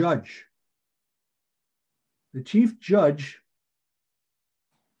chief judge. The chief judge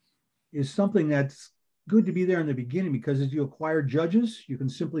is something that's good to be there in the beginning, because as you acquire judges, you can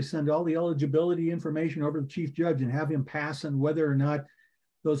simply send all the eligibility information over to the chief judge and have him pass on whether or not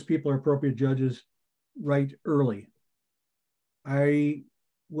those people are appropriate judges right early. I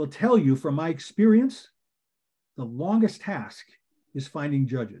will tell you from my experience, the longest task is finding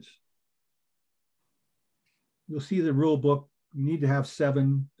judges. You'll see the rule book. You need to have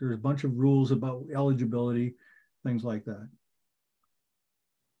 7. There's a bunch of rules about eligibility, things like that.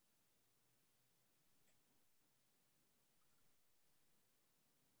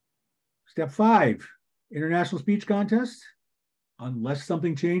 Step 5, international speech contest. Unless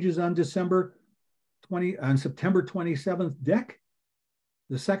something changes on September 27th deck,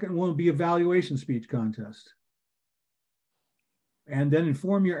 the second one will be evaluation speech contest. And then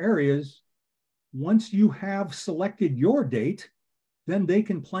inform your areas. Once you have selected your date, then they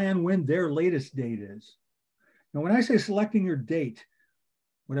can plan when their latest date is. Now, when I say selecting your date,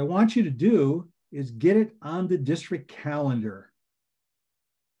 what I want you to do is get it on the district calendar.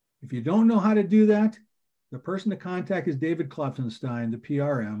 If you don't know how to do that, the person to contact is David Klopfenstein, the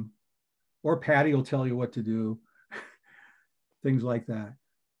PRM, or Patty will tell you what to do, things like that.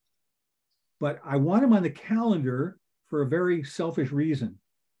 But I want them on the calendar for a very selfish reason.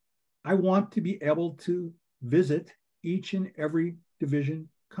 I want to be able to visit each and every division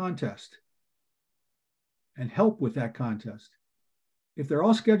contest and help with that contest. If they're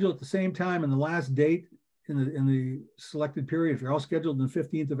all scheduled at the same time and the last date in the selected period, if you're all scheduled on the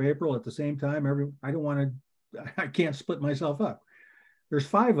 15th of April at the same time, I can't split myself up. There's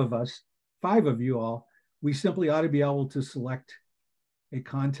 5 of us, 5 of you all. We simply ought to be able to select a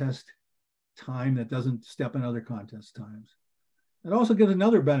contest time that doesn't step in other contest times. It also gives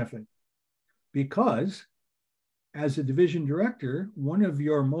another benefit, because as a division director, one of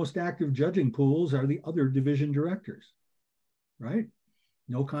your most active judging pools are the other division directors, right?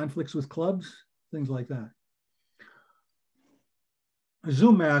 No conflicts with clubs, things like that. A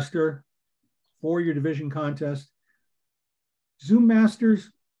Zoom master for your division contest. Zoom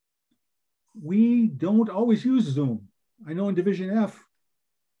masters, we don't always use Zoom. I know in Division F,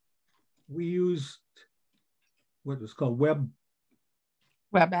 we used what was called WebEx.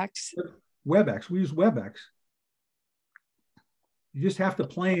 WebEx. We use WebEx. You just have to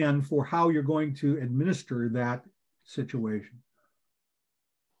plan for how you're going to administer that situation.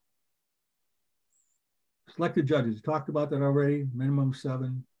 Selected judges, talked about that already, minimum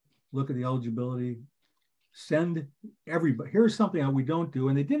 7. Look at the eligibility. Send everybody. Here's something that we don't do,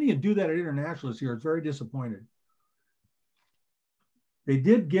 and they didn't even do that at International this year. It's very disappointed. They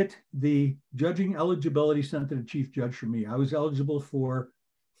did get the judging eligibility sent to the chief judge for me. I was eligible for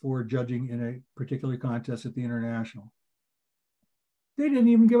judging in a particular contest at the International. They didn't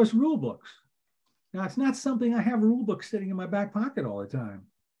even give us rule books. Now, it's not something I have a rule book sitting in my back pocket all the time.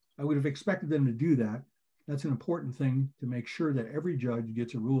 I would have expected them to do that. That's an important thing, to make sure that every judge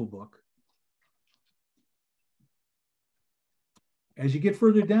gets a rule book. As you get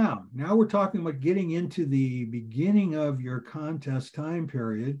further down, now we're talking about getting into the beginning of your contest time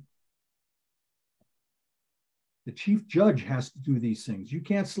period. The chief judge has to do these things. You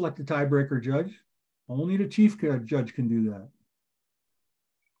can't select a tiebreaker judge. Only the chief judge can do that.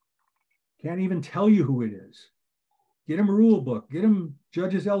 Can't even tell you who it is. Get them a rule book. Get them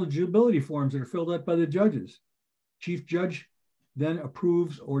judges' eligibility forms that are filled out by the judges. Chief judge then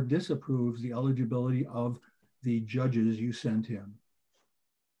approves or disapproves the eligibility of the judges you sent him.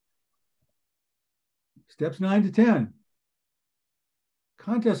 Steps 9 to 10.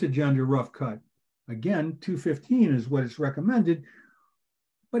 Contest agenda rough cut. Again, 215 is what it's recommended.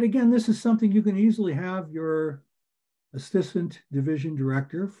 But again, this is something you can easily have your assistant division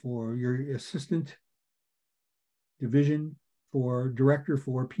director for your assistant division for director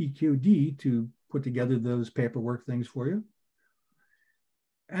for PQD to put together those paperwork things for you.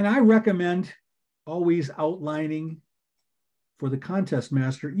 And I recommend always outlining for the contest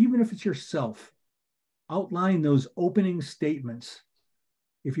master, even if it's yourself, outline those opening statements.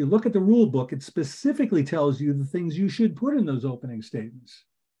 If you look at the rule book, it specifically tells you the things you should put in those opening statements.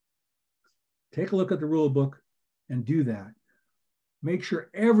 Take a look at the rule book and do that. Make sure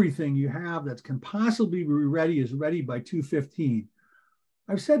everything you have that can possibly be ready is ready by 2:15.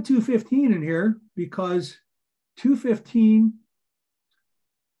 I've said 2:15 in here because 2:15,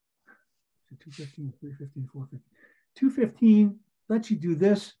 3:15, 4:15. 2:15 lets you do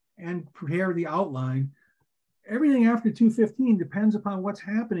this and prepare the outline. Everything after 2:15 depends upon what's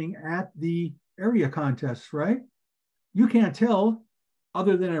happening at the area contests, right? You can't tell,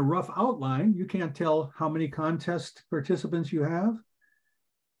 other than a rough outline, you can't tell how many contest participants you have.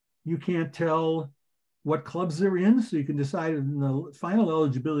 You can't tell what clubs they're in, so you can decide on the final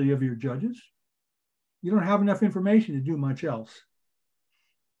eligibility of your judges. You don't have enough information to do much else.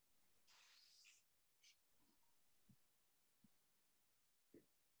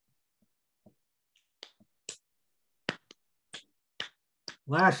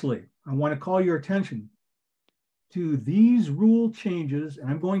 Lastly, I want to call your attention to these rule changes, and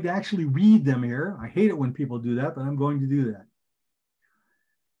I'm going to actually read them here. I hate it when people do that, but I'm going to do that.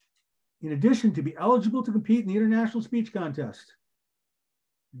 In addition, to be eligible to compete in the International Speech Contest.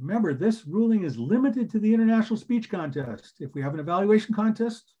 Remember, this ruling is limited to the International Speech Contest. If we have an evaluation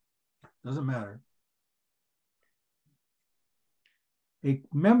contest, doesn't matter. A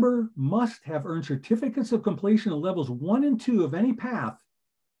member must have earned certificates of completion of levels 1 and 2 of any path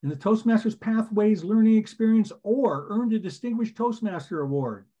in the Toastmasters Pathways Learning Experience or earned a Distinguished Toastmaster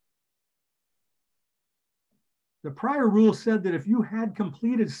Award. The prior rule said that if you had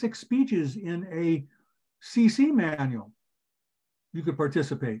completed 6 speeches in a CC manual, you could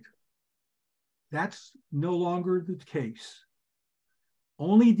participate. That's no longer the case.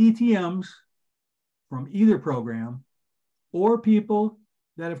 Only DTMs from either program or people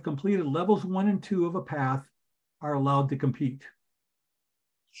that have completed levels 1 and 2 of a path are allowed to compete.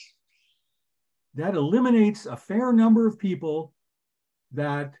 That eliminates a fair number of people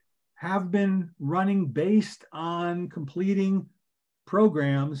that have been running based on completing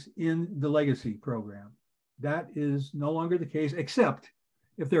programs in the legacy program. That is no longer the case, except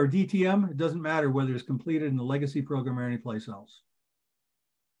if they're a DTM, it doesn't matter whether it's completed in the legacy program or anyplace else.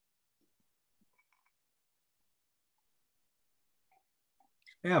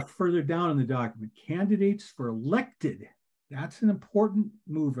 F, further down in the document, candidates for elected. That's an important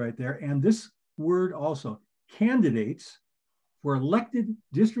move right there. And this word also, candidates for elected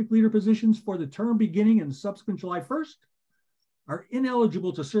district leader positions for the term beginning and subsequent July 1st are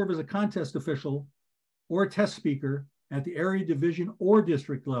ineligible to serve as a contest official or a test speaker at the area, division, or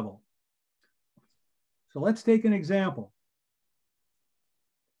district level. So let's take an example.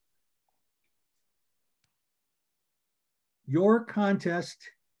 Your contest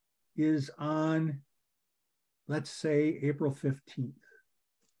is on, let's say, April 15th.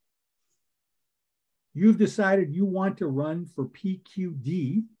 you've decided you want to run for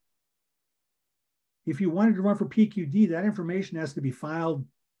PQD. If you wanted to run for PQD, that information has to be filed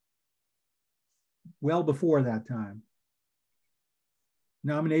well before that time.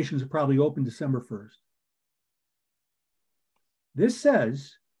 Nominations are probably open December 1st. This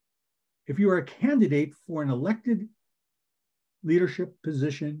says if you are a candidate for an elected leadership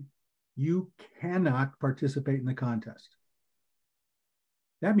position, you cannot participate in the contest.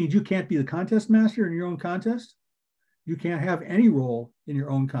 That means you can't be the contest master in your own contest. You can't have any role in your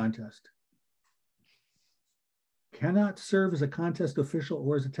own contest. Cannot serve as a contest official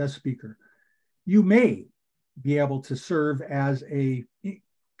or as a test speaker. You may be able to serve as a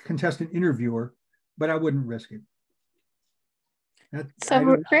contestant interviewer, but I wouldn't risk it.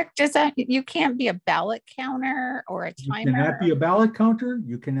 So Rick, does that, you can't be a ballot counter or a timer? You cannot be a ballot counter.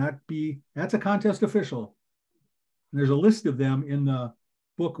 You cannot be, that's a contest official. And there's a list of them in the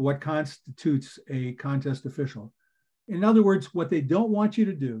book, What Constitutes a Contest Official. In other words, what they don't want you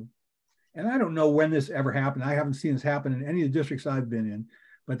to do, and I don't know when this ever happened. I haven't seen this happen in any of the districts I've been in,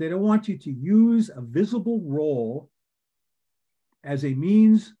 but they don't want you to use a visible role as a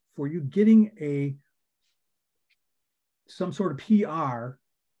means for you getting some sort of PR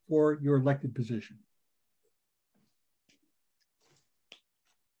for your elected position.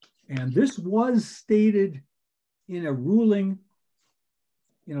 And this was stated in a ruling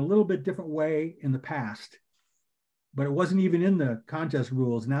in a little bit different way in the past, but it wasn't even in the contest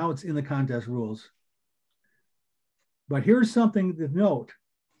rules. Now it's in the contest rules. But here's something to note.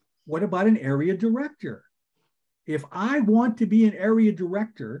 What about an area director? If I want to be an area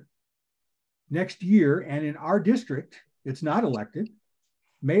director next year and in our district, it's not elected,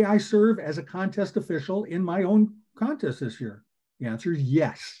 may I serve as a contest official in my own contest this year? The answer is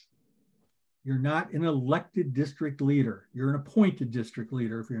yes. You're not an elected district leader. You're an appointed district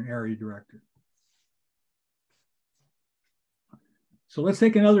leader if you're an area director. So let's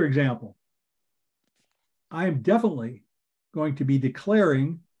take another example. I am definitely going to be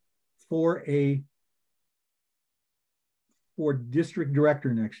declaring for district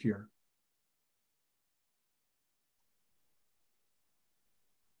director next year.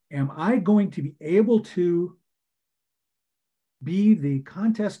 Am I going to be able to be the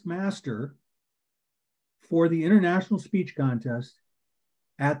contest master for the international speech contest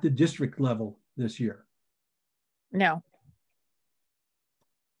at the district level this year? No.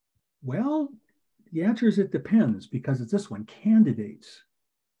 Well, the answer is it depends, because it's this one, candidates.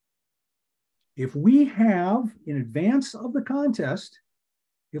 If we have, in advance of the contest,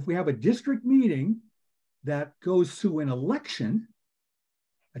 if we have a district meeting that goes through an election,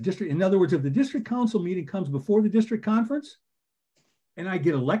 in other words, if the district council meeting comes before the district conference and I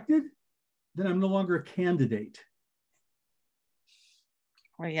get elected, then I'm no longer a candidate.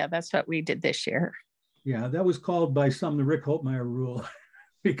 Well, yeah, that's what we did this year. Yeah, that was called by some the Rick Holtmeyer rule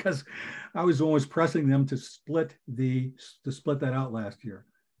because I was always pressing them to split that out last year.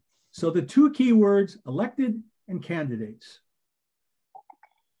 So the two key words, elected and candidates.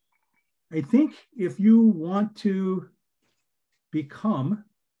 I think if you want to become,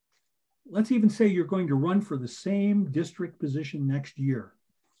 let's even say you're going to run for the same district position next year.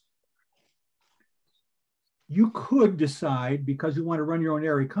 You could decide, because you want to run your own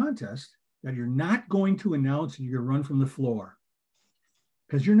area contest, that you're not going to announce you're going to run from the floor,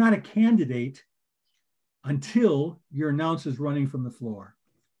 because you're not a candidate until you're announced as running from the floor.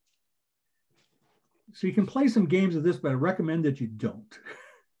 So you can play some games of this, but I recommend that you don't.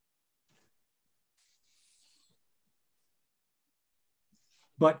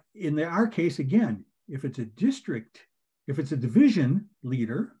 But in our case, again, if it's a division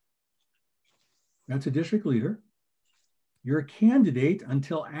leader, that's a district leader, you're a candidate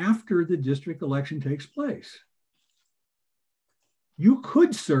until after the district election takes place. You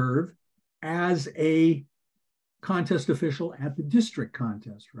could serve as a contest official at the district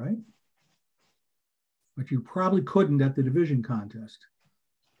contest, right? But you probably couldn't at the division contest,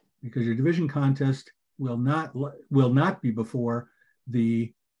 because your division contest will not be before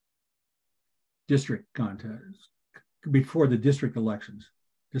the district contest, before the district elections,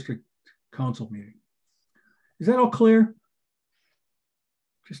 district council meeting. Is that all clear?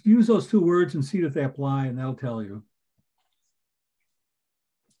 Just use those two words and see if they apply, and that'll tell you.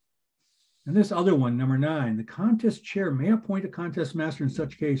 And this other one, number 9, the contest chair may appoint a contest master in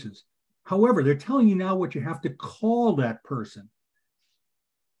such cases. However, they're telling you now what you have to call that person.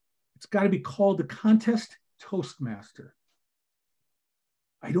 It's got to be called the contest toastmaster.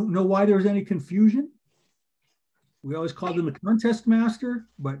 I don't know why there's any confusion. We always call them the contest master,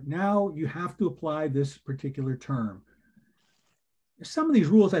 but now you have to apply this particular term. Some of these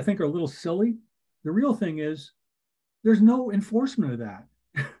rules I think are a little silly, The real thing is there's no enforcement of that.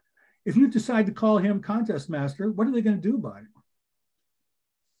 If you decide to call him contest master, what are they going to do about it?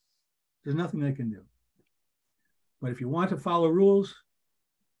 There's nothing they can do. But if you want to follow rules,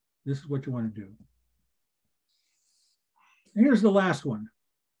 this is what you want to do. And here's the last one.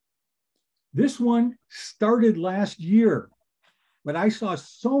 This one started last year, but I saw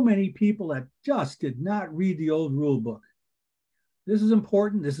so many people that just did not read the old rule book. This is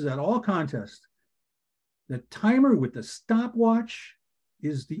important. This is at all contests. The timer with the stopwatch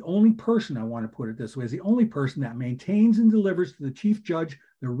is the only person, I want to put it this way, is the only person that maintains and delivers to the chief judge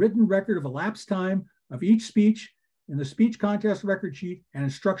the written record of elapsed time of each speech in the speech contest record sheet and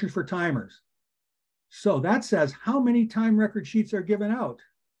instructions for timers. So that says how many time record sheets are given out.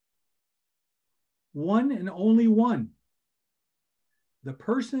 One and only one. The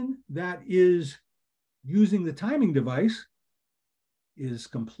person that is using the timing device is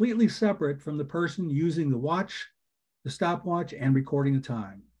completely separate from the person using the watch, the stopwatch, and recording the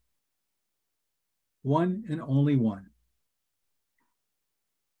time. One and only one.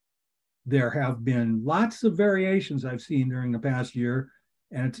 There have been lots of variations I've seen during the past year,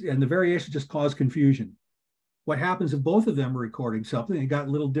 and the variations just cause confusion. What happens if both of them are recording something and got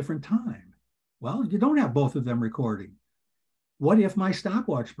a little different time? Well, you don't have both of them recording. What if my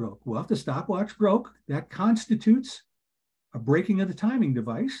stopwatch broke? Well, if the stopwatch broke, that constitutes a breaking of the timing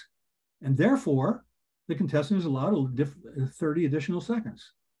device, and therefore the contestant is allowed 30 additional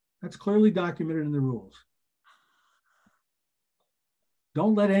seconds. That's clearly documented in the rules.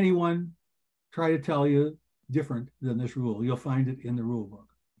 Don't let anyone try to tell you different than this rule. You'll find it in the rule book.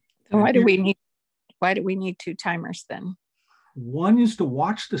 So why do we need two timers then? One is to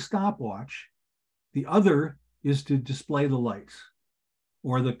watch the stopwatch. The other is to display the lights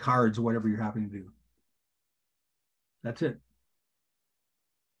or the cards, whatever you're having to do. That's it.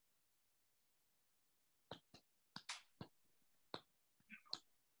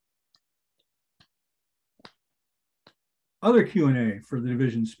 Other Q&A for the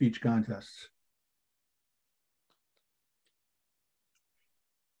division speech contests.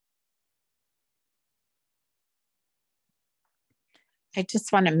 I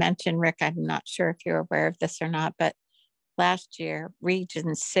just want to mention, Rick, I'm not sure if you're aware of this or not, but last year,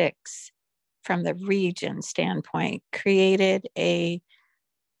 Region 6, from the region standpoint, created a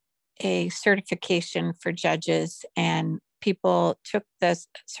certification for judges, and people took this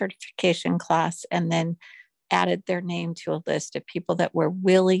certification class and then added their name to a list of people that were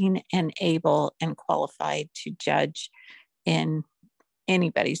willing and able and qualified to judge in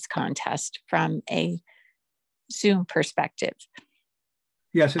anybody's contest from a Zoom perspective.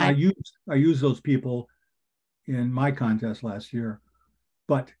 Yes, and I use those people in my contest last year,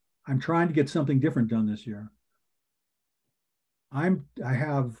 but I'm trying to get something different done this year. I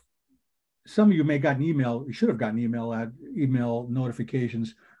have, some of you may have gotten email, you should have gotten email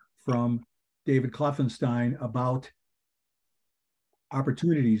notifications from David Kloffenstein about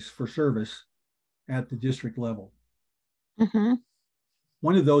opportunities for service at the district level. Mm-hmm.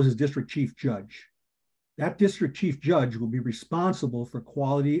 One of those is district chief judge. That district chief judge will be responsible for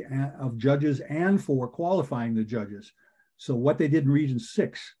quality of judges and for qualifying the judges. So what they did in Region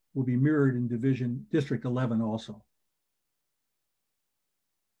 6 will be mirrored in District 11 also.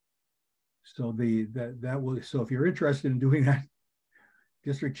 So so if you're interested in doing that,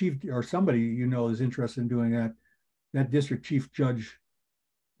 district chief or somebody you know is interested in doing that, that district chief judge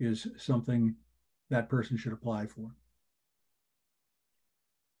is something that person should apply for.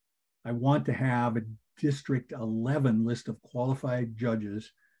 I want to have a District 11 list of qualified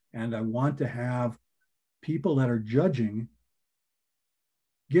judges, and I want to have people that are judging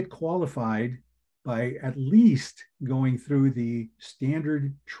get qualified by at least going through the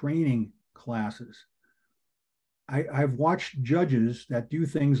standard training classes. I've watched judges that do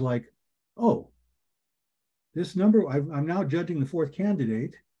things like, oh, this number, I'm now judging the fourth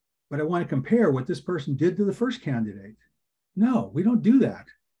candidate, but I want to compare what this person did to the first candidate. No, we don't do that.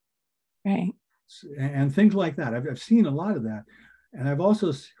 Right. And things like that. I've seen a lot of that. And I've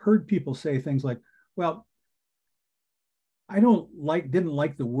also heard people say things like, well, I didn't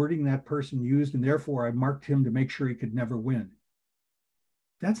like the wording that person used, and therefore I marked him to make sure he could never win.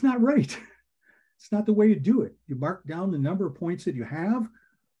 That's not right. It's not the way you do it. You mark down the number of points that you have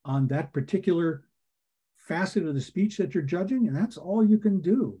on that particular facet of the speech that you're judging, and that's all you can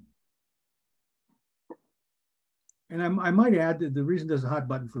do. And I might add that the reason there's a hot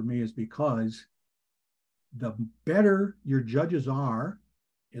button for me is because the better your judges are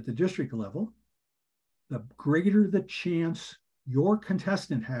at the district level, the greater the chance your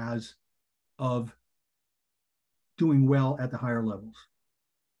contestant has of doing well at the higher levels.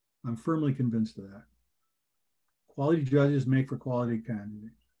 I'm firmly convinced of that. Quality judges make for quality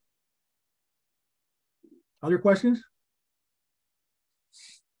candidates. Other questions?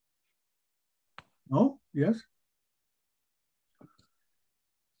 No? Yes?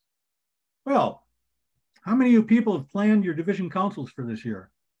 Well, how many of you people have planned your division councils for this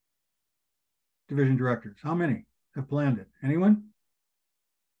year? Division directors, how many have planned it? Anyone?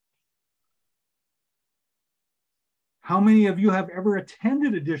 How many of you have ever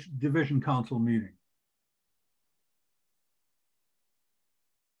attended a division council meeting?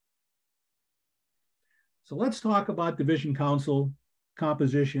 So let's talk about division council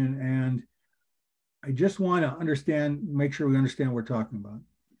composition, and I just want to make sure we understand what we're talking about.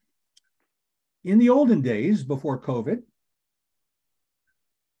 In the olden days, before COVID,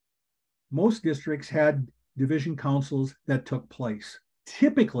 most districts had division councils that took place.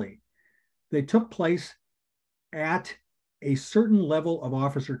 Typically, they took place at a certain level of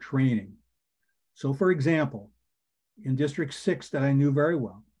officer training. So for example, in District 6 that I knew very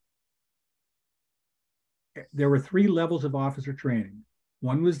well, there were 3 levels of officer training.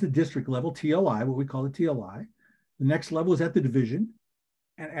 One was the district level, TLI, what we call the TLI. The next level was at the division.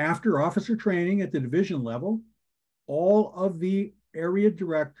 And after officer training at the division level, all of the area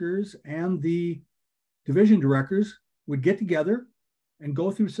directors and the division directors would get together and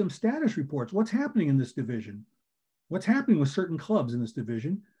go through some status reports. What's happening in this division? What's happening with certain clubs in this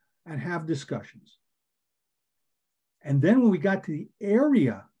division, and have discussions. And then when we got to the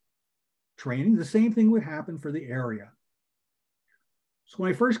area training, the same thing would happen for the area. So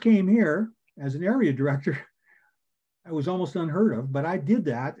when I first came here as an area director, it was almost unheard of, but I did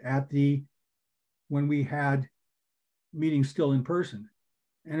that when we had meetings still in person.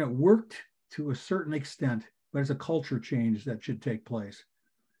 And it worked to a certain extent, but it's a culture change that should take place.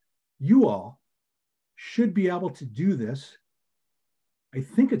 You all should be able to do this. I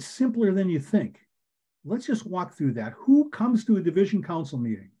think it's simpler than you think. Let's just walk through that. Who comes to a division council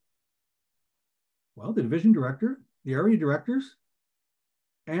meeting? Well, the division director, the area directors,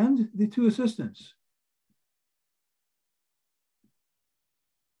 and the 2 assistants.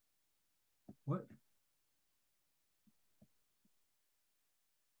 What?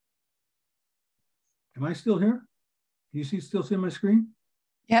 Am I still here? Do you still see my screen?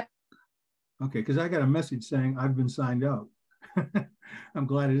 Yep. Okay, because I got a message saying I've been signed out. I'm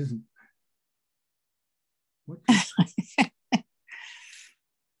glad it isn't. What?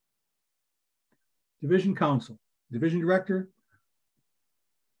 Division council, division director,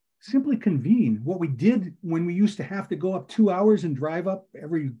 simply convene. What we did when we used to have to go up 2 hours and drive up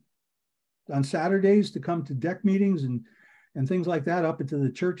on Saturdays to come to deck meetings and things like that up into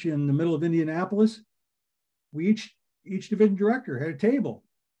the church in the middle of Indianapolis, we each division director had a table,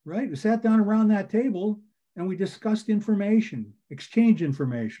 right? We sat down around that table and we discussed information, exchanged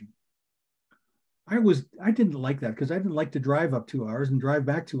information. I didn't like that because I didn't like to drive up 2 hours and drive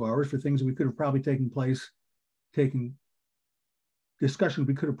back 2 hours for things that we could have probably discussions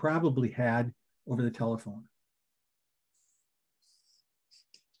we could have probably had over the telephone.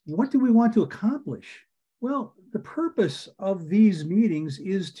 What do we want to accomplish? Well, the purpose of these meetings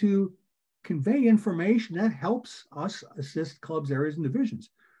is to convey information that helps us assist clubs, areas, and divisions.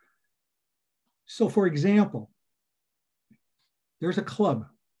 So for example, there's a club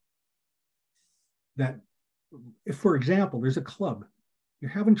that, if for example, there's a club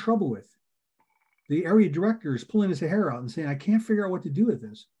you're having trouble with, the area director is pulling his hair out and saying, I can't figure out what to do with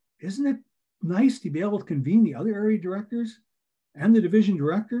this. Isn't it nice to be able to convene the other area directors and the division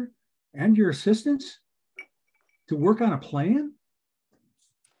director and your assistants to work on a plan?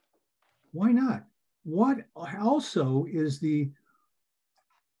 Why not? What also is the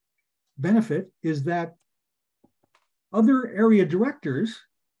benefit is that other area directors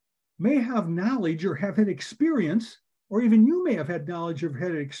may have knowledge or have had experience, or even you may have had knowledge or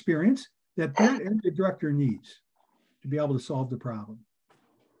had experience that area director needs to be able to solve the problem.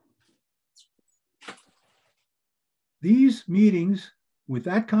 These meetings with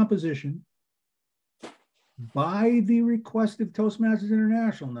that composition, by the request of Toastmasters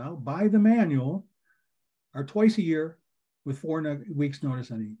International now, by the manual, are twice a year with 4 weeks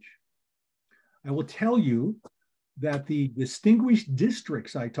notice on each. I will tell you that the distinguished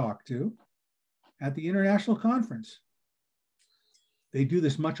districts I talked to at the international conference, they do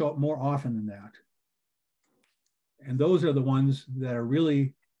this much more often than that. And those are the ones that are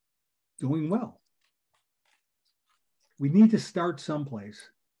really doing well. We need to start someplace.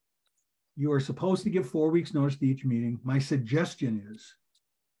 You are supposed to give 4 weeks notice to each meeting. My suggestion is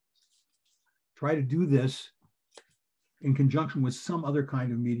try to do this in conjunction with some other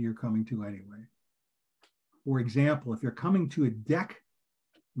kind of meeting you're coming to anyway. For example, if you're coming to a deck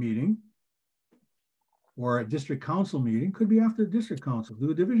meeting or a district council meeting. Could be after the district council,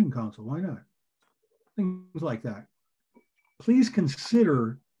 do a division council, why not? Things like that. Please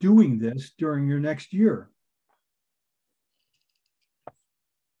consider doing this during your next year.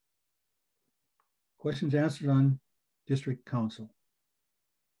 Questions answered on district council.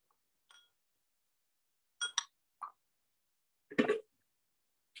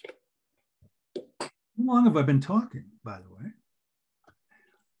 How long have I been talking, by the way?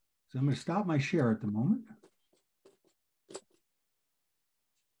 So I'm going to stop my share at the moment.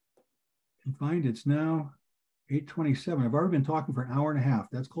 And find it's now 8:27. I've already been talking for an hour and a half.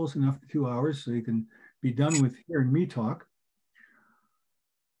 That's close enough to 2 hours, so you can be done with hearing me talk.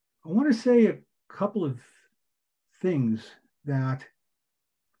 I want to say a couple of things that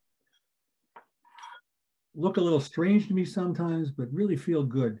look a little strange to me sometimes, but really feel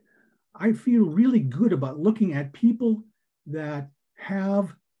good. I feel really good about looking at people that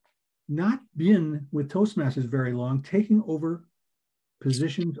have not been with Toastmasters very long, taking over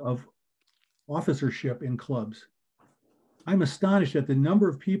positions of officership in clubs. I'm astonished at the number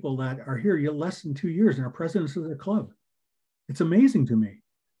of people that are here less than 2 years and are presidents of their club. It's amazing to me.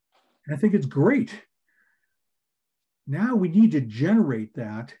 And I think it's great. Now we need to generate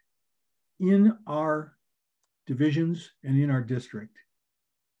that in our divisions and in our district.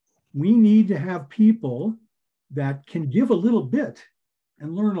 We need to have people that can give a little bit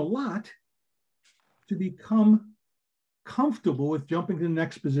and learn a lot to become comfortable with jumping to the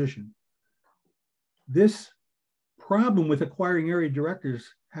next position. This problem with acquiring area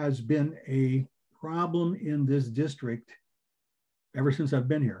directors has been a problem in this district ever since I've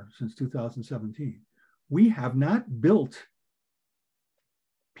been here, since 2017. We have not built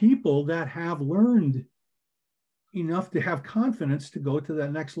people that have learned enough to have confidence to go to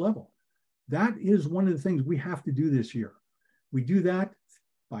that next level. That is one of the things we have to do this year. We do that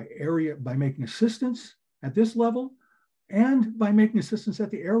by making assistants at this level and by making assistants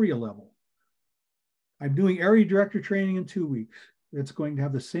at the area level. I'm doing area director training in 2 weeks. It's going to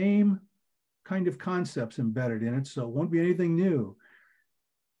have the same kind of concepts embedded in it, so it won't be anything new.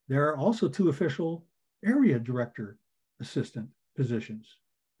 There are also 2 official area director assistant positions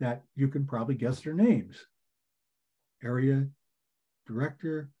that you can probably guess their names. Area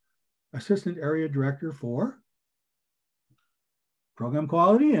director, assistant area director for program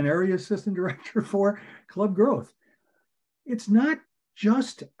quality and area assistant director for club growth. It's not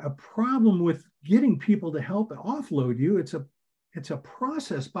just a problem with getting people to help offload you. It's a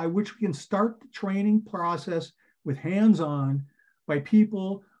process by which we can start the training process with hands-on by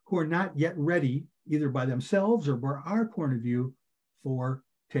people who are not yet ready, either by themselves or by our point of view, for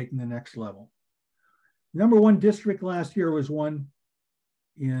taking the next level. Number 1 district last year was one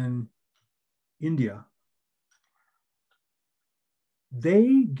in India.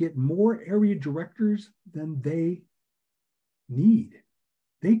 They get more area directors than they need.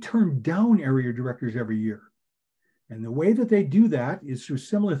 They turn down area directors every year. And the way that they do that is through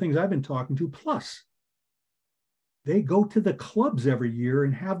similar things I've been talking to, plus they go to the clubs every year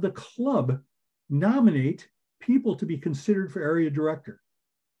and have the club nominate people to be considered for area director.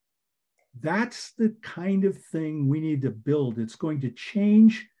 That's the kind of thing we need to build. It's going to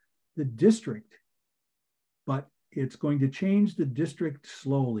change the district, but it's going to change the district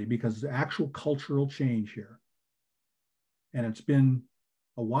slowly because the actual cultural change here. And it's been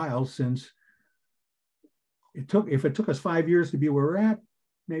a while since if it took us 5 years to be where we're at,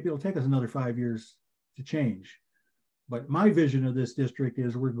 maybe it'll take us another 5 years to change. But my vision of this district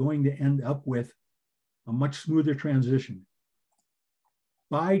is we're going to end up with a much smoother transition.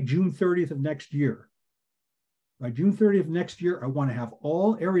 By June 30th of next year, I want to have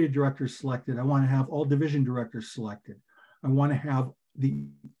all area directors selected. I want to have all division directors selected. I want to have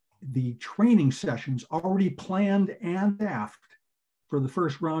the training sessions already planned and staffed for the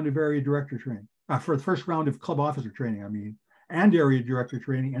first round of area director training, for the first round of club officer training, I mean, and area director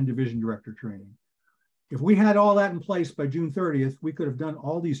training and division director training. If we had all that in place by June 30th, we could have done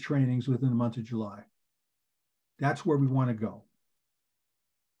all these trainings within the month of July. That's where we want to go.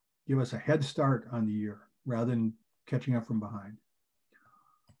 Give us a head start on the year rather than catching up from behind.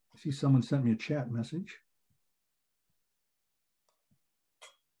 I see someone sent me a chat message.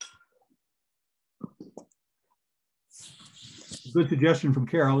 Good suggestion from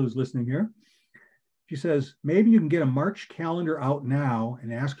Carol, who's listening here. She says, maybe you can get a March calendar out now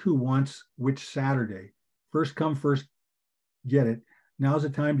and ask who wants which Saturday. First come, first get it. Now's the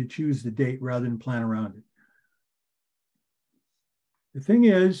time to choose the date rather than plan around it. The thing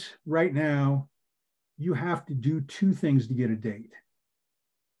is, right now, you have to do 2 things to get a date.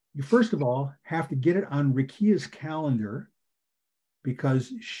 You first of all have to get it on Rikia's calendar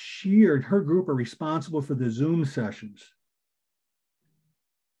because she or her group are responsible for the Zoom sessions.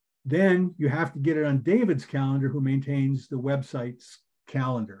 Then you have to get it on David's calendar, who maintains the website's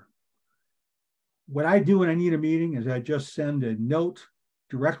calendar. What I do when I need a meeting is I just send a note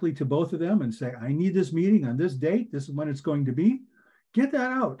directly to both of them and say, I need this meeting on this date. This is when it's going to be. Get that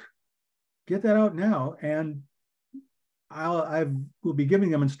out. Get that out now. And I will be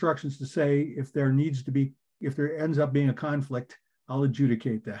giving them instructions to say if there ends up being a conflict, I'll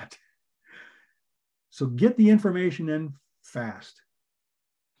adjudicate that. So get the information in fast.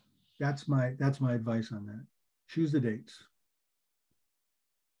 That's my advice on that. Choose the dates.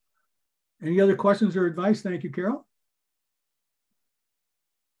 Any other questions or advice? Thank you, Carol.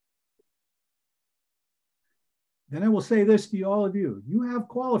 Then I will say this to all of you. You have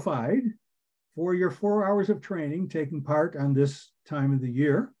qualified for your 4 hours of training taking part on this time of the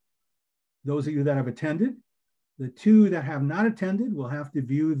year. Those of you that have attended, the 2 that have not attended will have to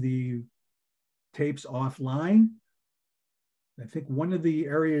view the tapes offline. I think one of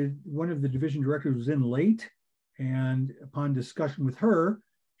the division directors was in late, and upon discussion with her,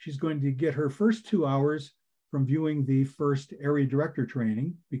 she's going to get her first 2 hours from viewing the first area director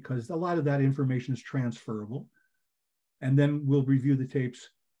training, because a lot of that information is transferable. And then we'll review the tapes,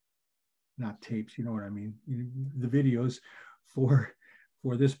 not tapes, you know what I mean, the videos for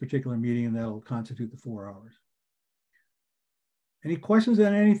this particular meeting, and that'll constitute the 4 hours. Any questions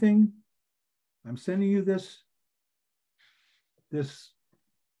on anything? I'm sending you this. I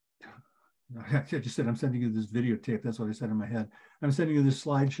just said I'm sending you this videotape. That's what I said in my head. I'm sending you this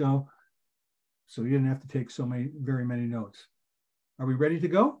slideshow, so you didn't have to take very many notes. Are we ready to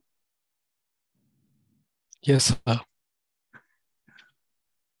go? Yes, sir.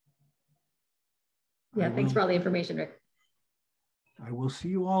 Yeah, thanks for all the information, Rick. I will see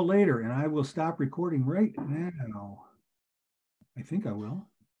you all later, and I will stop recording right now. I think I will.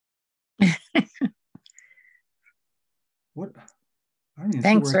 What? I don't even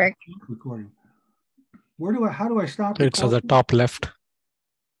Thanks, see where Rick. I recording. How do I stop It's recording? at the top left.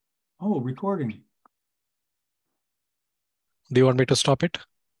 Oh, recording. Do you want me to stop it?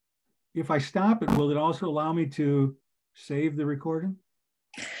 If I stop it, will it also allow me to save the recording?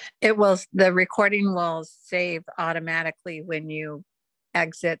 The recording will save automatically when you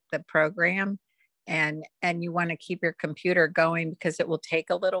exit the program, and you want to keep your computer going because it will take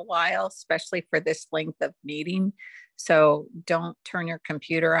a little while, especially for this length of meeting. So don't turn your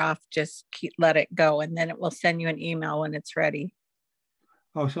computer off, just let it go, and then it will send you an email when it's ready.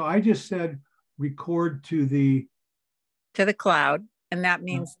 Oh, so I just said record to the cloud, and that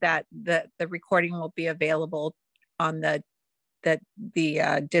means that the recording will be available on the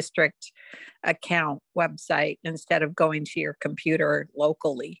district account website instead of going to your computer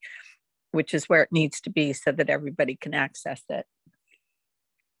locally, which is where it needs to be so that everybody can access it.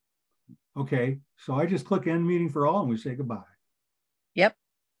 Okay, so I just click end meeting for all and we say goodbye. Yep.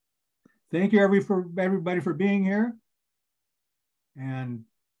 Thank you everybody for being here, and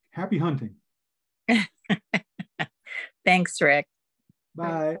happy hunting. Thanks, Rick.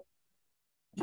 Bye.